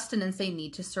the sustenance they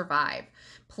need to survive.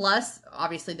 Plus,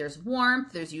 obviously, there's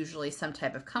warmth. There's usually some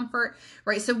type of comfort,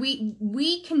 right? So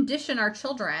we condition our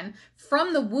children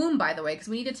from the womb, by the way, because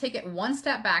we need to take it one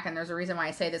step back. And there's a reason why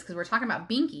I say this, because we're talking about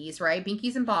binkies, right?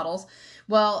 Binkies and bottles.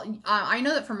 Well, I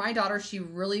know that for my daughter, she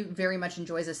really very much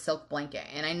enjoys a silk blanket.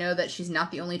 And I know that she's not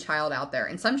the only child out there.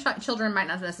 And some children might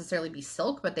not necessarily be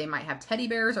silk, but they might have teddy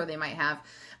bears, or they might have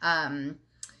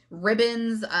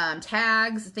ribbons,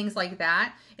 tags, things like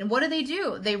that. And what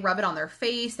do? They rub it on their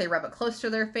face. They rub it close to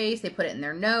their face. They put it in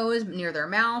their nose, near their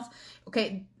mouth.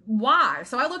 Okay, why?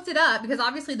 So I looked it up because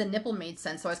obviously the nipple made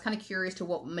sense. So I was kind of curious to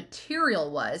what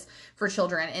material was for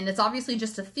children. And it's obviously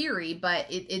just a theory, but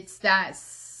it's that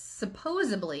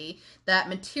supposedly that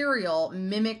material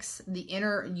mimics the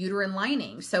inner uterine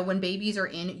lining. So when babies are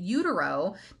in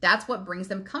utero, that's what brings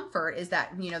them comfort, is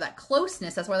that, that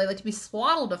closeness. That's why they like to be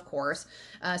swaddled, of course.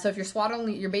 So if you're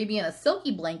swaddling your baby in a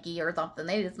silky blankie or something,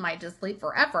 they might just sleep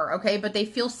forever. Okay. But they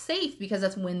feel safe because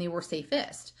that's when they were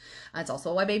safest. It's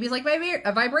also why babies like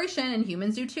a vibration, and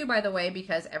humans do too, by the way,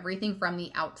 because everything from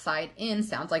the outside in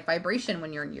sounds like vibration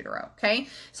when you're in utero. Okay.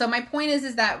 So my point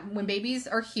is that when babies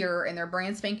are here and they're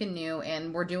brand spanking new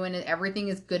and we're doing everything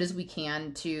as good as we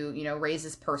can to, raise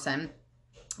this person,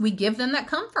 we give them that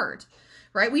comfort,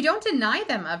 right? We don't deny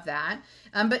them of that.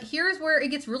 But here's where it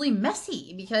gets really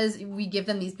messy, because we give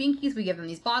them these binkies, we give them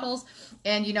these bottles.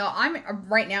 And, I'm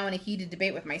right now in a heated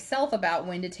debate with myself about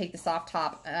when to take the soft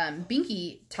top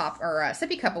binky top or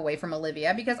sippy cup away from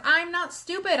Olivia, because I'm not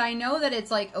stupid. I know that it's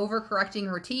like overcorrecting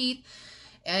her teeth.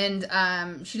 And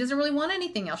she doesn't really want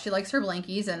anything else. She likes her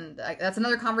blankies, and that's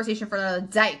another conversation for another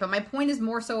day. But my point is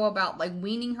more so about like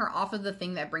weaning her off of the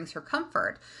thing that brings her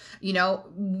comfort.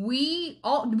 We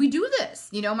do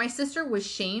this. My sister was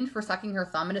shamed for sucking her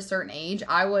thumb at a certain age.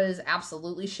 I was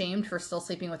absolutely shamed for still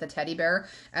sleeping with a teddy bear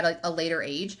at a later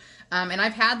age. And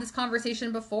I've had this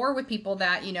conversation before with people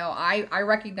that, I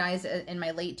recognized in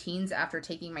my late teens after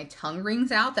taking my tongue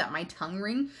rings out, that my tongue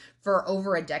ring for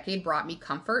over a decade brought me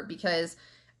comfort, because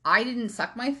I didn't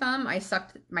suck my thumb. I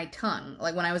sucked my tongue.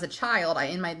 Like when I was a child,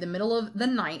 in the middle of the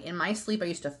night in my sleep, I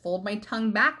used to fold my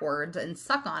tongue backwards and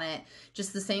suck on it,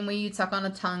 just the same way you'd suck on a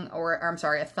tongue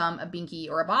a thumb, a binky,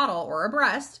 or a bottle, or a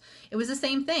breast. It was the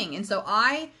same thing. And so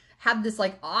I had this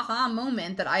like aha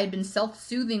moment that I had been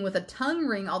self-soothing with a tongue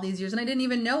ring all these years, and I didn't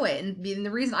even know it. And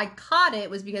the reason I caught it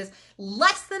was because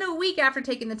less than a week after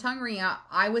taking the tongue ring out,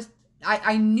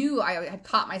 I knew I had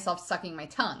caught myself sucking my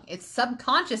tongue. It's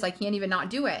subconscious. I can't even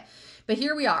not do it. But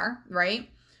here we are, right?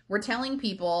 We're telling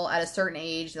people at a certain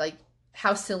age, like,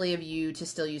 how silly of you to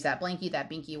still use that blankie, that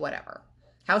binky, whatever.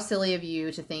 How silly of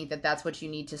you to think that that's what you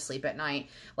need to sleep at night.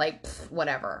 Like,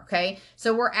 whatever, okay?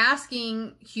 So we're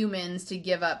asking humans to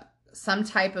give up some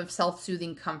type of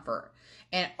self-soothing comfort.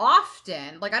 And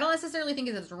often, like, I don't necessarily think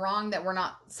it's wrong that we're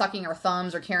not sucking our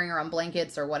thumbs or carrying around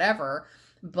blankets or whatever,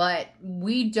 but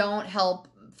we don't help,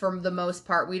 for the most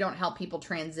part, we don't help people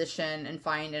transition and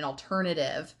find an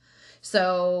alternative.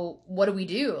 So what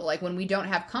do? Like, when we don't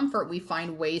have comfort, we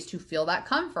find ways to feel that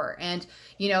comfort. And,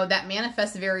 that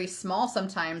manifests very small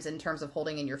sometimes in terms of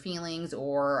holding in your feelings,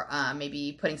 or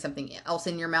maybe putting something else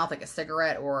in your mouth, like a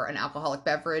cigarette or an alcoholic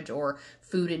beverage or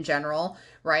food in general,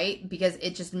 right? Because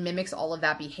it just mimics all of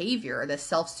that behavior, the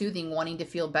self-soothing, wanting to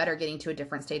feel better, getting to a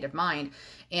different state of mind.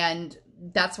 And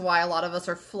that's why a lot of us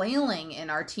are flailing in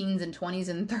our teens and 20s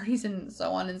and 30s and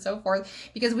so on and so forth,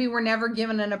 because we were never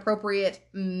given an appropriate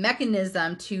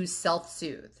mechanism to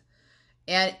self-soothe.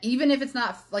 And even if it's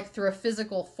not like through a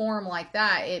physical form like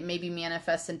that, it maybe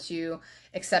manifests into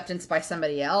acceptance by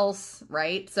somebody else,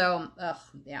 right? So,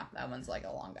 yeah, that one's like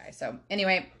a long guy. So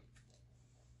anyway,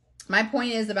 my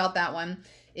point is about that one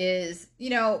is,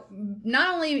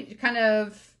 not only kind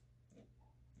of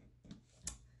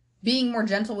being more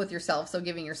gentle with yourself, so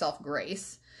giving yourself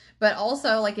grace, but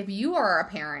also, like, if you are a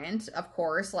parent, of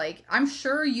course, like, I'm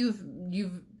sure you've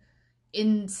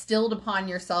instilled upon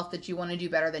yourself that you want to do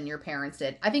better than your parents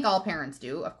did. I think all parents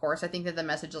do, of course. I think that the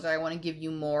message is, I want to give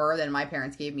you more than my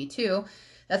parents gave me too.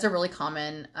 That's a really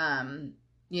common,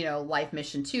 life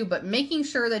mission too. But making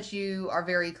sure that you are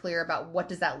very clear about what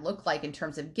does that look like in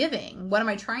terms of giving. What am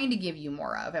I trying to give you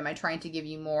more of? Am I trying to give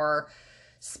you more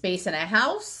space in a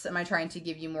house? Am I trying to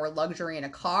give you more luxury in a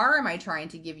car? Am I trying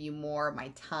to give you more of my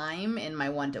time in my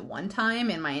one-to-one time,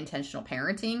 in my intentional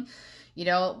parenting?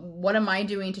 What am I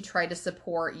doing to try to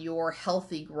support your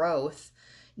healthy growth?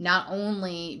 Not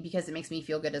only because it makes me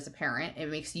feel good as a parent, it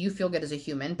makes you feel good as a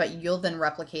human, but you'll then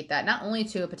replicate that not only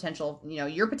to a potential,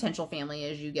 your potential family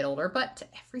as you get older, but to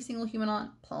every single human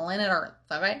on planet Earth.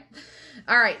 Okay.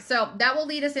 All right. So that will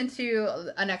lead us into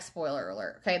a next spoiler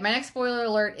alert. Okay. My next spoiler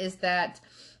alert is that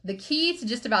the key to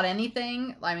just about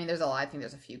anything, I mean, there's a lot. I think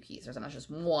there's a few keys. There's not just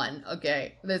one.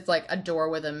 Okay. There's like a door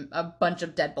with a bunch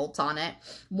of deadbolts on it.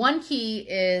 One key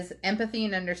is empathy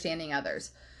and understanding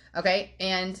others. Okay.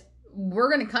 And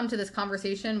we're going to come to this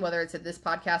conversation, whether it's at this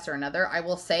podcast or another. I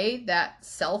will say that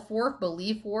self-work,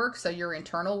 belief work, so your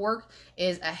internal work,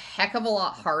 is a heck of a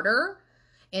lot harder,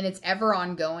 and it's ever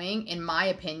ongoing, in my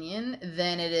opinion,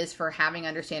 than it is for having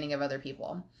understanding of other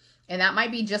people. And that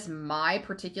might be just my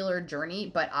particular journey,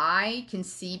 but I can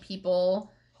see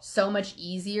people so much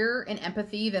easier in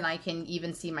empathy than I can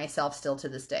even see myself still to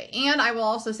this day. And I will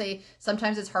also say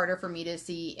sometimes it's harder for me to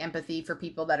see empathy for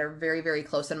people that are very, very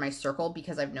close in my circle,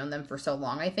 because I've known them for so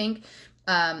long, I think.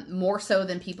 More so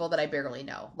than people that I barely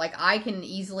know. Like, I can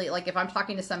easily, like, if I'm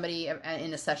talking to somebody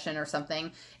in a session or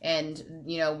something, and,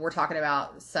 we're talking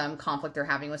about some conflict they're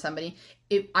having with somebody,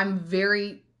 I'm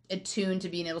very attuned to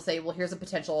being able to say, well, here's a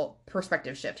potential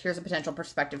perspective shift. Here's a potential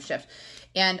perspective shift.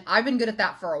 And I've been good at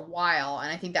that for a while. And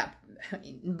I think that,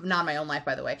 not in my own life,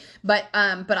 by the way, but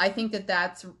I think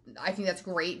that's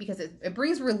great, because it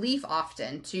brings relief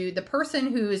often to the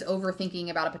person who is overthinking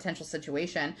about a potential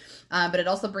situation. But it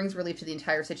also brings relief to the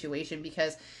entire situation,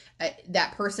 because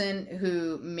that person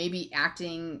who may be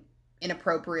acting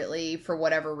inappropriately for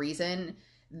whatever reason,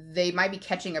 they might be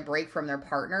catching a break from their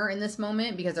partner in this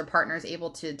moment, because their partner is able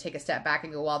to take a step back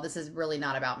and go, well, this is really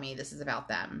not about me. This is about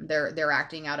them. They're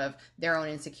acting out of their own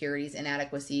insecurities,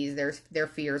 inadequacies, their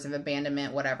fears of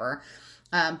abandonment, whatever.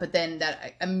 But then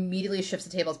that immediately shifts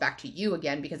the tables back to you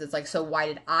again, because it's like, so why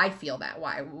did I feel that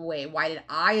way? Why did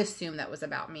I assume that was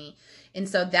about me? And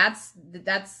so that's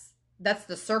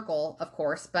the circle, of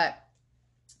course, but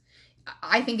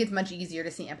I think it's much easier to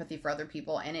see empathy for other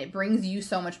people, and it brings you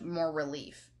so much more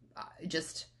relief.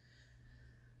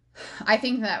 I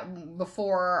think that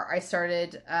before I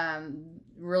started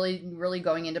really, really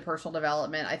going into personal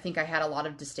development, I think I had a lot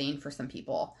of disdain for some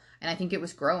people, and I think it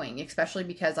was growing, especially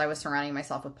because I was surrounding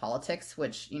myself with politics,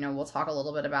 which, we'll talk a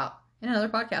little bit about in another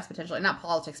podcast potentially. Not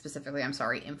politics specifically, I'm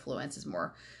sorry, influence is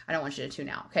more, I don't want you to tune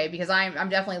out, okay? Because I'm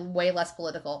definitely way less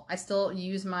political. I still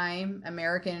use my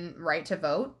American right to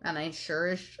vote, and I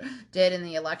sure did in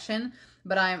the election,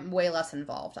 but I'm way less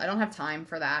involved. I don't have time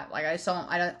for that. Like,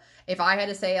 if I had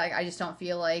to say, like, I just don't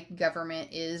feel like government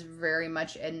is very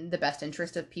much in the best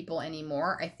interest of people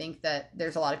anymore. I think that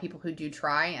there's a lot of people who do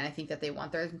try, and I think that they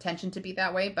want their intention to be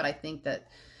that way, but I think that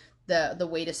the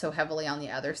weight is so heavily on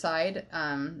the other side,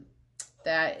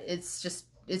 that it's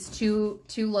too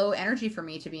low energy for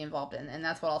me to be involved in. And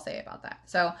that's what I'll say about that.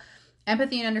 So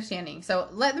empathy and understanding. So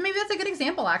maybe that's a good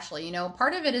example, actually.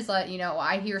 Part of it is that,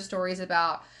 I hear stories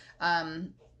about,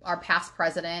 our past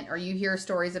president, or you hear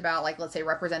stories about, like, let's say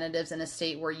representatives in a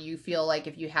state where you feel like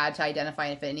if you had to identify,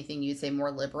 if anything, you'd say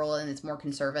more liberal and it's more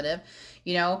conservative.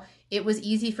 You know, it was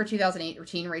easy for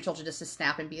 2018 Rachel to just to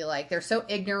snap and be like, they're so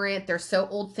ignorant, they're so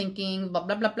old thinking, blah,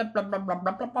 blah, blah, blah, blah, blah, blah,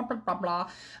 blah, blah, blah, blah, blah.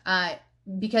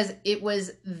 Because it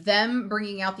was them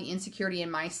bringing out the insecurity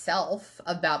in myself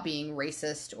about being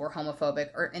racist or homophobic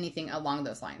or anything along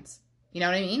those lines. You know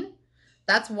what I mean?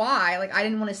 That's why, like, I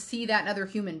didn't want to see that in other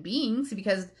human beings,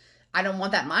 because I don't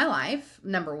want that in my life,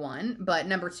 number one. But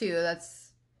number two,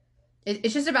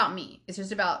 it's just about me. It's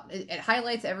just about, it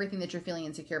highlights everything that you're feeling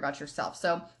insecure about yourself.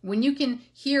 So when you can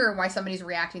hear why somebody's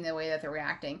reacting the way that they're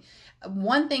reacting,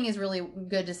 one thing is really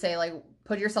good to say, like,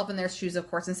 put yourself in their shoes, of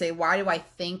course, and say, why do I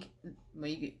think, well,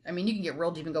 you can get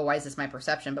real deep and go, why is this my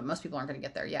perception? But most people aren't going to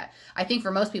get there yet. I think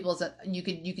for most people,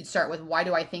 you could start with, why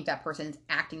do I think that person's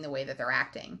acting the way that they're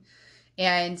acting?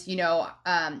 And, you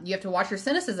have to watch your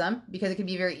cynicism, because it can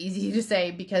be very easy to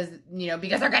say, because they're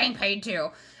getting paid to.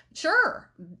 Sure.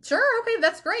 Okay,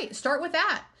 that's great. Start with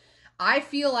that. I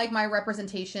feel like my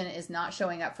representation is not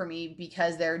showing up for me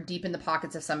because they're deep in the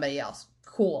pockets of somebody else.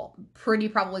 Cool. Pretty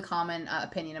probably common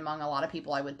opinion among a lot of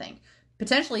people, I would think.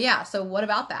 Potentially, yeah. So what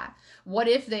about that? What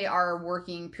if they are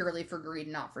working purely for greed,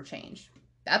 not for change?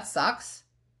 That sucks,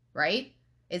 right?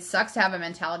 It sucks to have a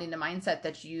mentality and a mindset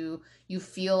that you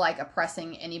feel like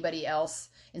oppressing anybody else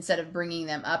instead of bringing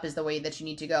them up is the way that you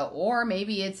need to go. Or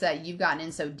maybe it's that you've gotten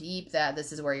in so deep that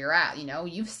this is where you're at.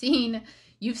 You've seen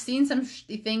some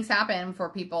things happen for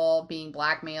people being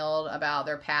blackmailed about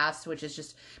their past, which is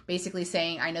just basically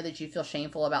saying, I know that you feel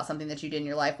shameful about something that you did in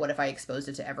your life. What if I exposed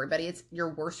it to everybody? It's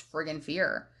your worst friggin'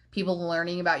 fear. People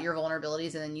learning about your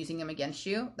vulnerabilities and then using them against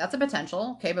you. That's a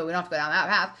potential. Okay, but we don't have to go down that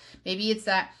path. Maybe it's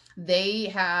that they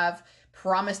have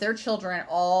promised their children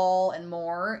all and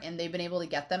more, and they've been able to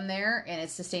get them there, and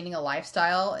it's sustaining a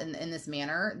lifestyle in this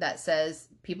manner that says,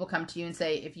 people come to you and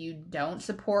say, if you don't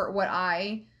support what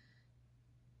I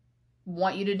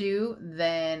want you to do,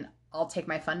 then I'll take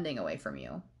my funding away from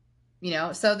you.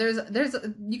 So there's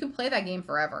you can play that game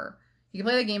forever.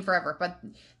 But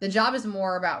the job is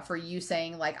more about for you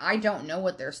saying, like, I don't know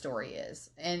what their story is.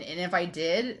 And if I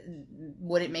did,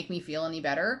 would it make me feel any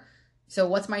better? So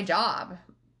what's my job?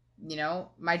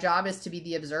 My job is to be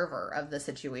the observer of the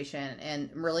situation and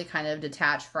really kind of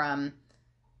detach from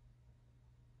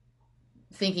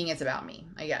thinking it's about me,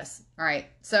 I guess. All right.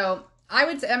 So I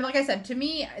would say, like I said, to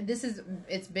me,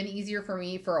 it's been easier for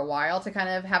me for a while to kind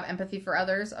of have empathy for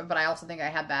others, but I also think I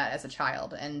had that as a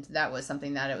child, and that was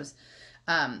something that it was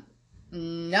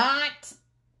not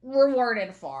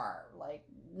rewarded for.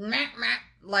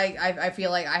 I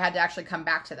feel like I had to actually come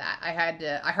back to that.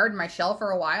 I heard my shell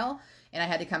for a while, and I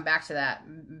had to come back to that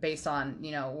based on,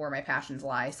 where my passions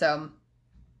lie. So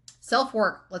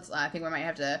self-work, I think we might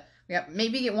have to,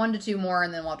 maybe get 1 to 2 more,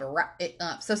 and then we'll have to wrap it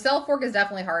up. So self-work is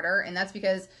definitely harder, and that's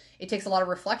because it takes a lot of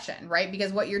reflection, right?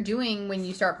 Because what you're doing when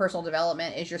you start personal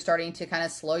development is you're starting to kind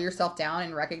of slow yourself down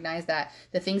and recognize that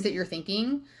the things that you're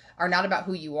thinking are not about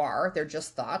who you are. They're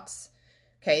just thoughts.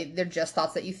 Okay, they're just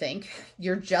thoughts that you think.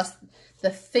 You're just the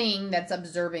thing that's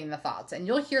observing the thoughts. And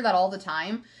you'll hear that all the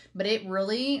time, but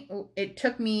it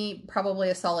took me probably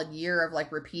a solid year of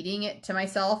like repeating it to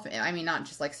myself. I mean, not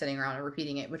just like sitting around and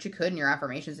repeating it, which you could in your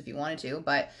affirmations if you wanted to,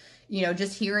 but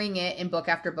just hearing it in book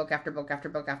after book after book after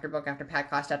book after book after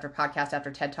podcast after podcast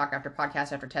after TED Talk after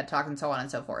podcast after TED Talk and so on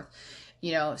and so forth.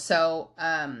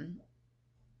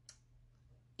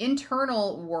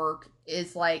 Internal work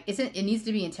is like, it needs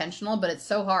to be intentional, but it's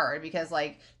so hard because,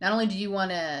 like, not only do you want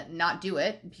to not do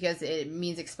it because it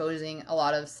means exposing a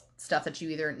lot of stuff that you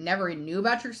either never knew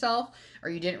about yourself or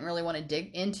you didn't really want to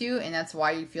dig into, and that's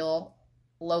why you feel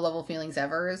low level feelings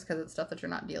ever, is because it's stuff that you're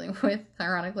not dealing with,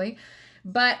 ironically.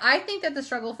 But I think that the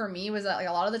struggle for me was that, like,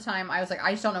 a lot of the time I was like,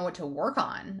 I just don't know what to work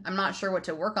on. I'm not sure what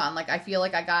to work on. Like, I feel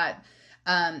like I got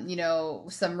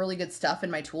some really good stuff in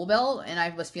my tool belt, and I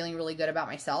was feeling really good about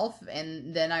myself.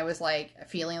 And then I was like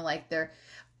feeling like there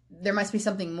must be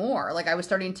something more. Like, I was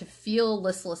starting to feel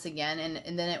listless again.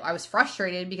 And then I was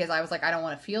frustrated because I was like, I don't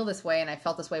want to feel this way. And I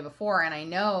felt this way before. And I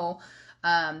know,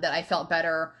 that I felt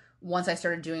better once I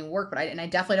started doing work, but I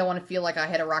definitely don't want to feel like I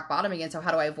hit a rock bottom again. So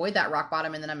how do I avoid that rock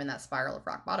bottom? And then I'm in that spiral of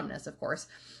rock bottomness, of course.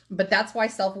 But that's why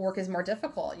self-work is more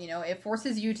difficult. It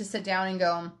forces you to sit down and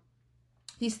go,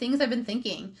 these things I've been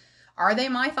thinking, are they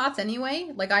my thoughts anyway?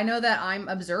 Like, I know that I'm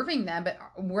observing them, but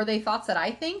were they thoughts that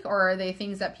I think, or are they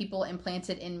things that people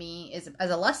implanted in me as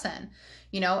a lesson?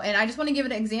 And I just want to give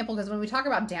an example, because when we talk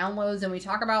about downloads and we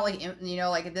talk about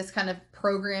like this kind of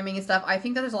programming and stuff, I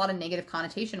think that there's a lot of negative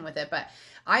connotation with it, but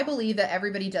I believe that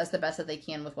everybody does the best that they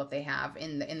can with what they have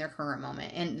in their current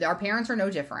moment. And our parents are no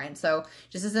different. So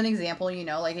just as an example,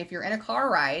 like if you're in a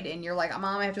car ride and you're like,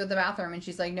 Mom, I have to go to the bathroom. And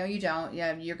she's like, no, you don't.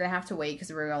 Yeah, you're going to have to wait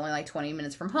because we're only like 20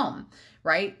 minutes from home,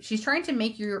 right? She's trying to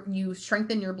make you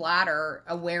strengthen your bladder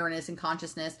awareness and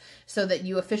consciousness so that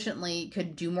you efficiently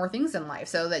could do more things in life,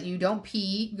 so that you don't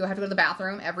pee, you have to go to the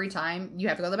bathroom every time you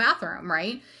have to go to the bathroom,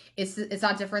 right? It's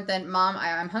not different than, Mom,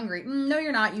 I'm hungry. No,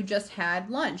 you're not. You just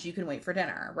had lunch. You can wait for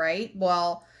dinner, right?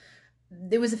 Well,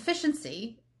 it was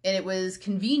efficiency and it was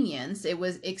convenience. It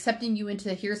was accepting you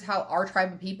into, here's how our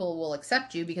tribe of people will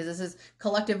accept you, because this is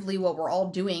collectively what we're all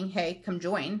doing. Hey, come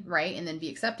join, right? And then be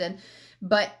accepted.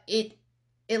 But it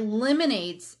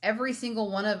eliminates every single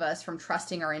one of us from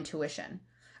trusting our intuition.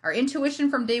 Our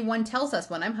intuition from day one tells us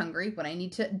when I'm hungry, when I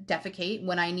need to defecate,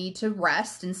 when I need to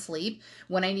rest and sleep,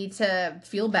 when I need to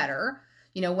feel better,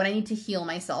 when I need to heal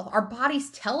myself. Our bodies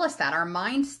tell us that. Our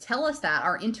minds tell us that.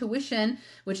 Our intuition,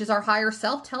 which is our higher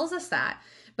self, tells us that.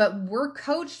 But we're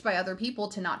coached by other people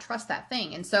to not trust that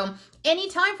thing. And so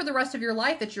anytime for the rest of your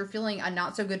life that you're feeling a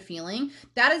not so good feeling,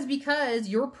 that is because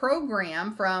your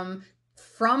program from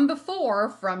before,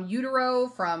 from utero,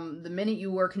 from the minute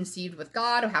you were conceived with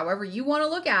God, or however you want to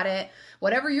look at it,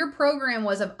 whatever your program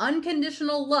was of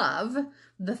unconditional love,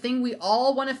 the thing we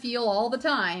all want to feel all the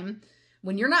time,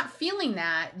 when you're not feeling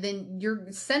that, then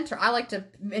your center, I like to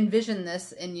envision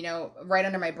this in, right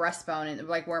under my breastbone and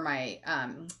like where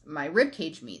my rib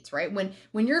cage meets, right?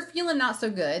 When you're feeling not so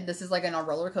good, this is like in a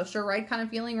roller coaster ride kind of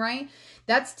feeling, right?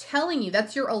 That's telling you,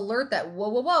 that's your alert that,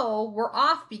 whoa, we're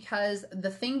off, because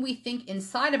the thing we think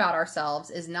inside about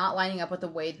ourselves is not lining up with the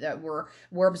way that we're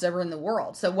observing the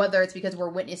world. So whether it's because we're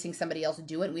witnessing somebody else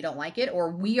do it and we don't like it,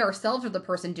 or we ourselves are the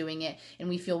person doing it and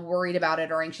we feel worried about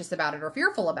it or anxious about it or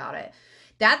fearful about it.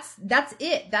 That's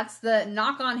it. That's the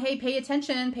knock on, hey, pay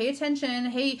attention.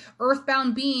 Hey,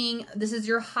 earthbound being, this is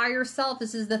your higher self.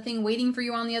 This is the thing waiting for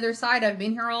you on the other side. I've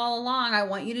been here all along. I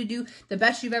want you to do the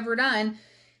best you've ever done.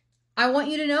 I want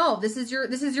you to know this is your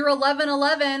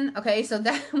 1111. Okay, so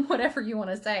that, whatever you want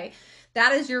to say,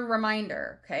 that is your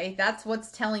reminder. Okay, that's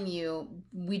what's telling you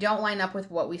we don't line up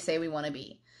with what we say we want to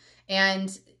be.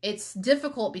 And it's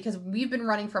difficult because we've been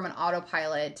running from an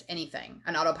autopilot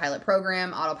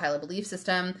program, autopilot belief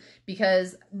system,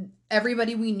 because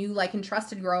everybody we knew, like, and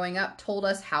trusted growing up told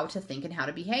us how to think and how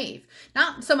to behave.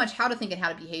 Not so much how to think and how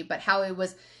to behave, but how it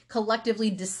was collectively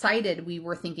decided we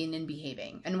were thinking and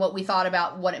behaving, and what we thought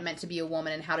about what it meant to be a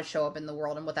woman and how to show up in the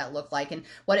world and what that looked like, and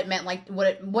what it meant, like what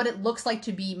it looks like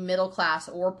to be middle class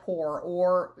or poor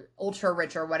or ultra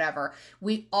rich or whatever.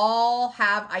 We all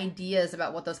have ideas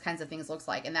about what those kinds of things looks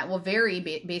like, and that will vary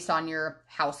based on your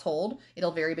household.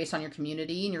 It'll vary based on your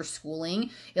community and your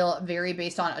schooling. It'll vary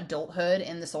based on adulthood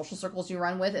and the social circles you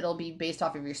run with. It'll be based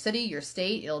off of your city, your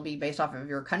state. It'll be based off of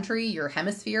your country, your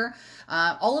hemisphere,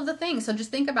 all of the things. So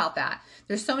just think about that.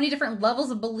 There's so many different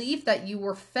levels of belief that you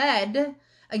were fed,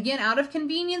 again, out of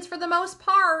convenience for the most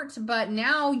part, but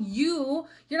now you're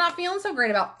not feeling so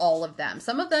great about all of them.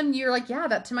 Some of them you're like, yeah,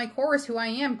 that to my core is who I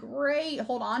am. Great.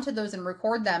 Hold on to those and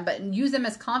record them, but use them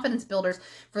as confidence builders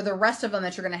for the rest of them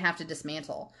that you're going to have to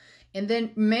dismantle. And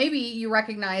then maybe you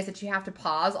recognize that you have to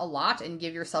pause a lot and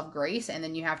give yourself grace, and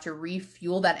then you have to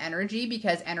refuel that energy,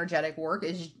 because energetic work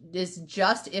is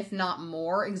just, if not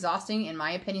more exhausting, in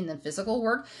my opinion, than physical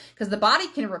work, because the body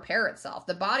can repair itself.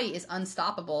 The body is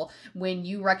unstoppable when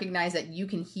you recognize that you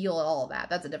can heal all of that.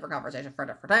 That's a different conversation for a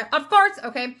different time, of course,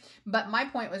 okay? But my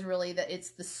point was really that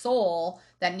it's the soul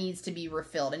that needs to be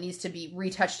refilled. It needs to be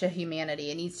retouched to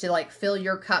humanity. It needs to, like, fill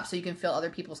your cup so you can fill other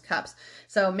people's cups.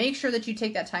 So make sure that you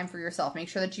take that time for yourself. Make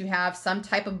sure that you have some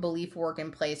type of belief work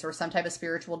in place, or some type of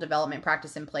spiritual development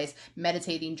practice in place,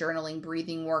 meditating, journaling,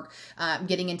 breathing work,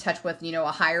 getting in touch with,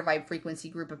 a higher vibe frequency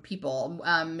group of people,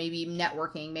 maybe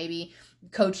networking, maybe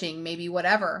coaching, maybe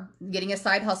whatever, getting a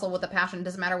side hustle with a passion. It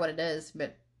doesn't matter what it is,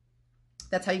 but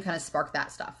that's how you kind of spark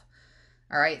that stuff.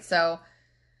 All right. So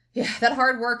yeah, that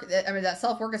hard work, that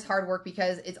self-work is hard work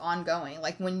because it's ongoing.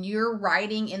 Like when you're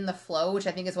riding in the flow, which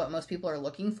I think is what most people are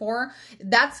looking for,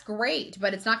 that's great,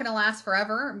 but it's not going to last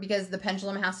forever, because the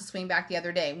pendulum has to swing back the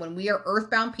other day. When we are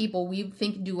earthbound people, we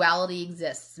think duality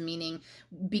exists, meaning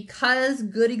because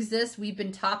good exists, we've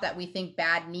been taught that we think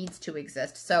bad needs to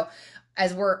exist. So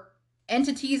as we're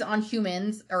entities on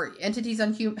humans or entities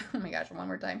on oh my gosh, one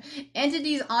more time.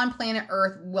 Entities on planet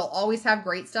Earth will always have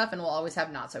great stuff and will always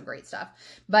have not so great stuff.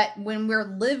 But when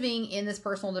we're living in this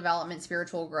personal development,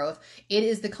 spiritual growth, it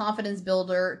is the confidence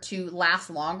builder to last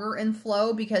longer in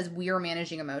flow because we are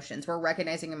managing emotions. We're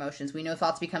recognizing emotions. We know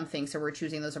thoughts become things, so we're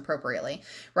choosing those appropriately,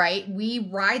 right? We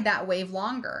ride that wave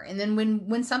longer. And then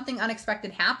when something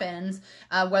unexpected happens,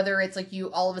 whether it's like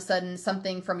you all of a sudden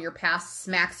something from your past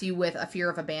smacks you with a fear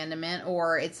of abandonment,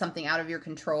 or it's something out of your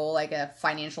control, like a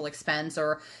financial expense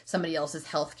or somebody else's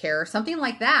health care, something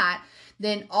like that,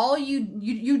 then all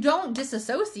you don't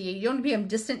disassociate. You don't become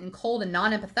distant and cold and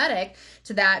non-empathetic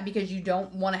to that because you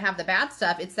don't want to have the bad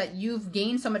stuff. It's that you've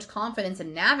gained so much confidence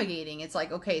in navigating. It's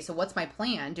like, okay, so what's my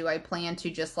plan? Do I plan to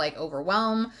just like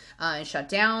overwhelm and shut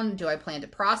down? Do I plan to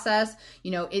process?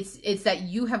 It's that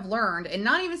you have learned, and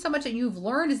not even so much that you've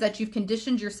learned, is that you've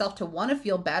conditioned yourself to want to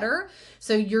feel better.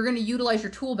 So you're going to utilize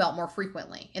your tool belt more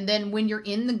frequently. And then when you're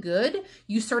in the good,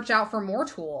 you search out for more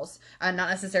tools. Not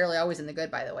necessarily always in the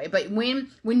good, by the way, but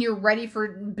when you're ready for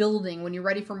building, when you're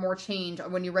ready for more change, or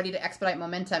when you're ready to expedite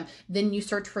momentum, then you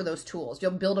search for those tools.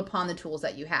 You'll build upon the tools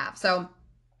that you have. So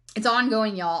it's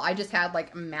ongoing, y'all. I just had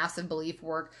like massive belief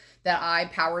work that I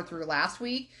powered through last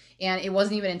week, and it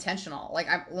wasn't even intentional. Like,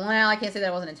 I can't say that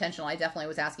it wasn't intentional. I definitely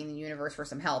was asking the universe for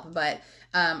some help, but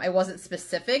I wasn't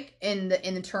specific in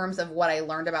the terms of what I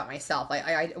learned about myself.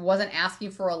 I wasn't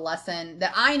asking for a lesson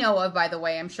that I know of. By the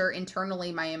way, I'm sure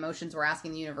internally my emotions were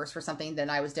asking the universe for something that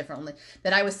I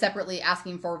was separately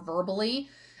asking for verbally.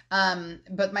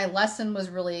 But my lesson was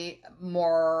really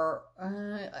more.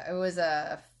 It was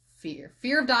a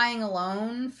fear of dying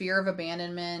alone, fear of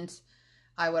abandonment.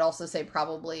 I would also say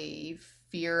probably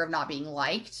fear of not being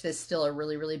liked is still a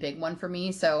really, really big one for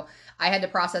me. So I had to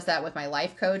process that with my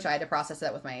life coach. I had to process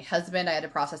that with my husband. I had to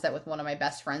process that with one of my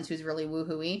best friends who's really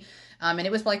woohooey. And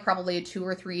it was like probably a 2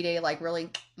 or 3 day, like,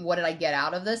 really, what did I get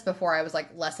out of this before I was like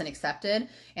less than accepted?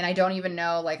 And I don't even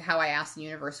know like how I asked the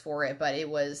universe for it, but it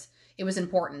was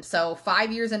important. So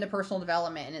 5 years into personal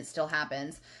development, and it still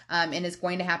happens. And it's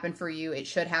going to happen for you. It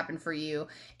should happen for you.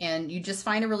 And you just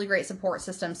find a really great support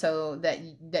system so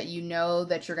that you know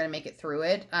that you're going to make it through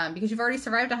it. Because you've already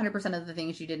survived 100% of the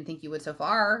things you didn't think you would so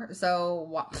far.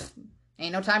 So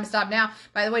ain't no time to stop now.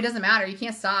 By the way, it doesn't matter. You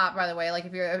can't stop, by the way. Like,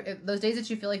 if those days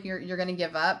that you feel like you're going to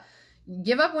give up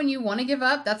when you want to give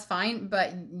up, that's fine.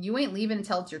 But you ain't leaving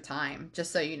until it's your time,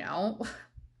 just so you know.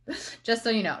 Just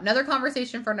so you know. Another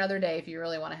conversation for another day if you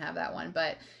really want to have that one.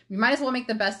 But you might as well make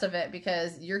the best of it,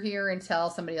 because you're here until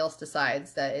somebody else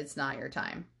decides that it's not your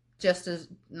time. Just as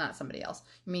not somebody else.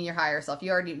 I mean your higher self.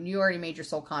 You already made your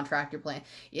soul contract, your plan.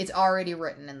 It's already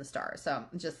written in the stars. So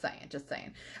just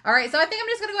saying. All right. So I think I'm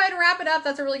just going to go ahead and wrap it up.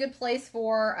 That's a really good place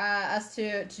for us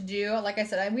to do. Like I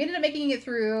said, we ended up making it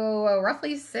through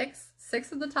roughly six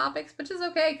of the topics, which is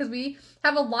okay because we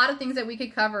have a lot of things that we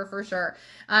could cover for sure.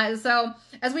 So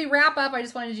as we wrap up, I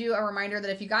just wanted to do a reminder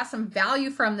that if you got some value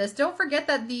from this, don't forget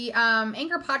that the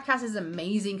Anchor podcast is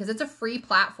amazing because it's a free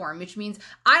platform, which means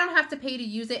I don't have to pay to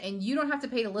use it and you don't have to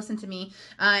pay to listen to me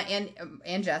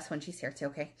and Jess when she's here too,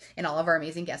 okay? And all of our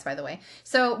amazing guests, by the way.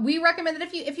 So we recommend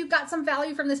that if you got some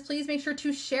value from this, please make sure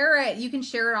to share it. You can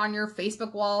share it on your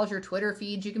Facebook walls, your Twitter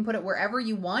feeds. You can put it wherever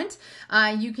you want.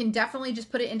 You can definitely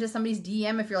just put it into somebody's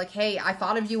DM if you're like, hey, I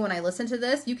thought of you when I listened to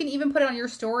this. You can even put it on your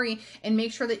story and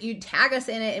make sure that you tag us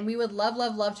in it, and we would love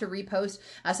to repost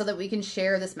so that we can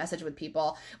share this message with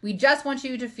people. We just want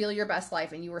you to feel your best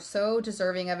life, and you are so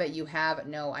deserving of it. You have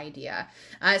no idea.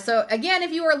 So again,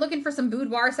 if you are looking for some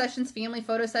boudoir sessions, family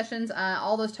photo sessions,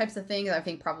 all those types of things, I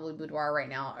think probably boudoir right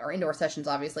now, or indoor sessions,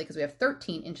 obviously, because we have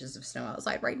 13 inches of snow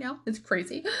outside right now. It's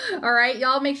crazy. All right,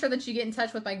 y'all make sure that you get in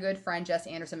touch with my good friend, Jess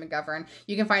Anderson McGovern.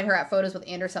 You can find her at Photos with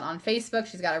Anderson on Facebook.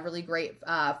 She's got a really great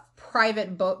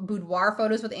private boudoir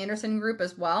Photos with Anderson group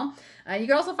as well. You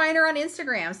can also find her on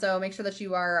Instagram, so make sure that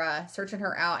you are searching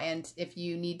her out, and if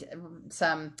you need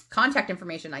some contact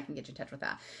information, I can get you in touch with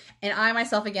that. And I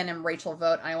myself, again, am Rachel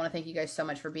Vogt. I want to thank you guys so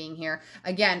much for being here.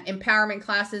 Again, empowerment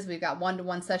classes, we've got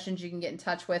one-to-one sessions you can get in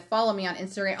touch with. Follow me on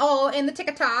Instagram. Oh, and the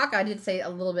TikTok, I did say a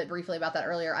little bit briefly about that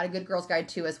earlier. I had a Good Girls Guide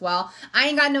too as well. I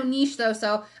ain't got no niche though,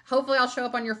 so hopefully I'll show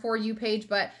up on your For You page,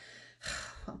 but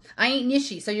I ain't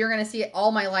nichey, so you're going to see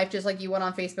all my life just like you would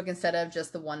on Facebook instead of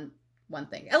just the one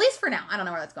thing. At least for now. I don't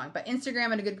know where that's going. But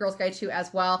Instagram and a Good Girls Guide too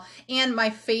as well. And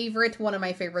one of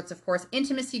my favorites, of course,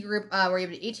 Intimacy Group, where you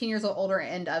have 18 years old, older,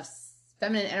 and of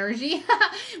feminine energy.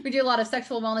 We do a lot of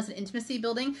sexual wellness and intimacy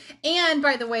building. And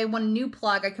by the way, one new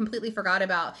plug I completely forgot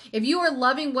about. If you are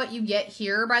loving what you get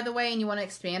here, by the way, and you want to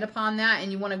expand upon that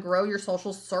and you want to grow your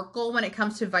social circle when it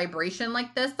comes to vibration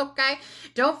like this, okay?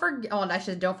 Don't forget,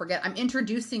 don't forget, I'm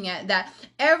introducing it that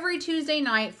every Tuesday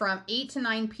night from 8 to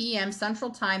 9 p.m. Central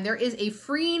Time, there is a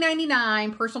free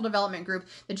 99 personal development group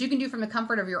that you can do from the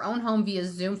comfort of your own home via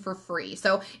Zoom for free.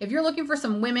 So if you're looking for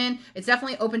some women, it's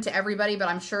definitely open to everybody, but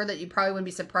I'm sure that you probably wouldn't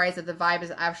be surprised that the vibe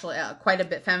is actually quite a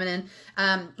bit feminine.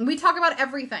 We talk about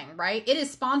everything, right? It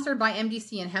is sponsored by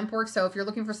MDC and Hempworks. So if you're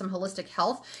looking for some holistic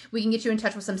health, we can get you in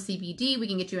touch with some CBD. We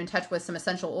can get you in touch with some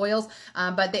essential oils.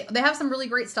 But they have some really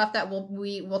great stuff that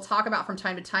we will talk about from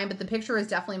time to time. But the picture is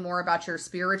definitely more about your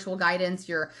spiritual guidance,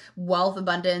 your wealth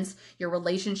abundance, your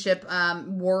relationship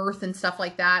worth and stuff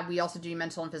like that. We also do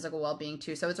mental and physical well-being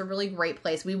too. So it's a really great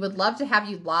place. We would love to have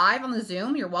you live on the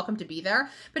Zoom. You're welcome to be there.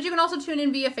 But you can also tune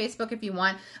in via Facebook if you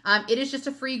want. It is just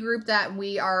a free group that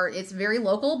it's very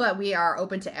local, but we are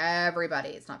open to everybody.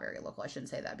 It's not very local. I shouldn't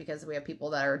say that because we have people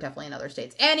that are definitely in other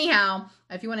states. Anyhow,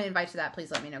 if you want to invite to that,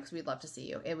 please let me know because we'd love to see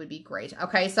you. It would be great.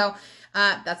 Okay, so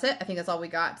that's it. I think that's all we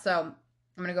got. So I'm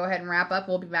going to go ahead and wrap up.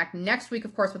 We'll be back next week,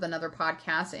 of course, with another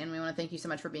podcast. And we want to thank you so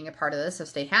much for being a part of this. So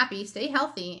stay happy, stay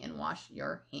healthy, and wash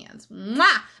your hands.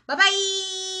 Mwah!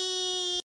 Bye-bye!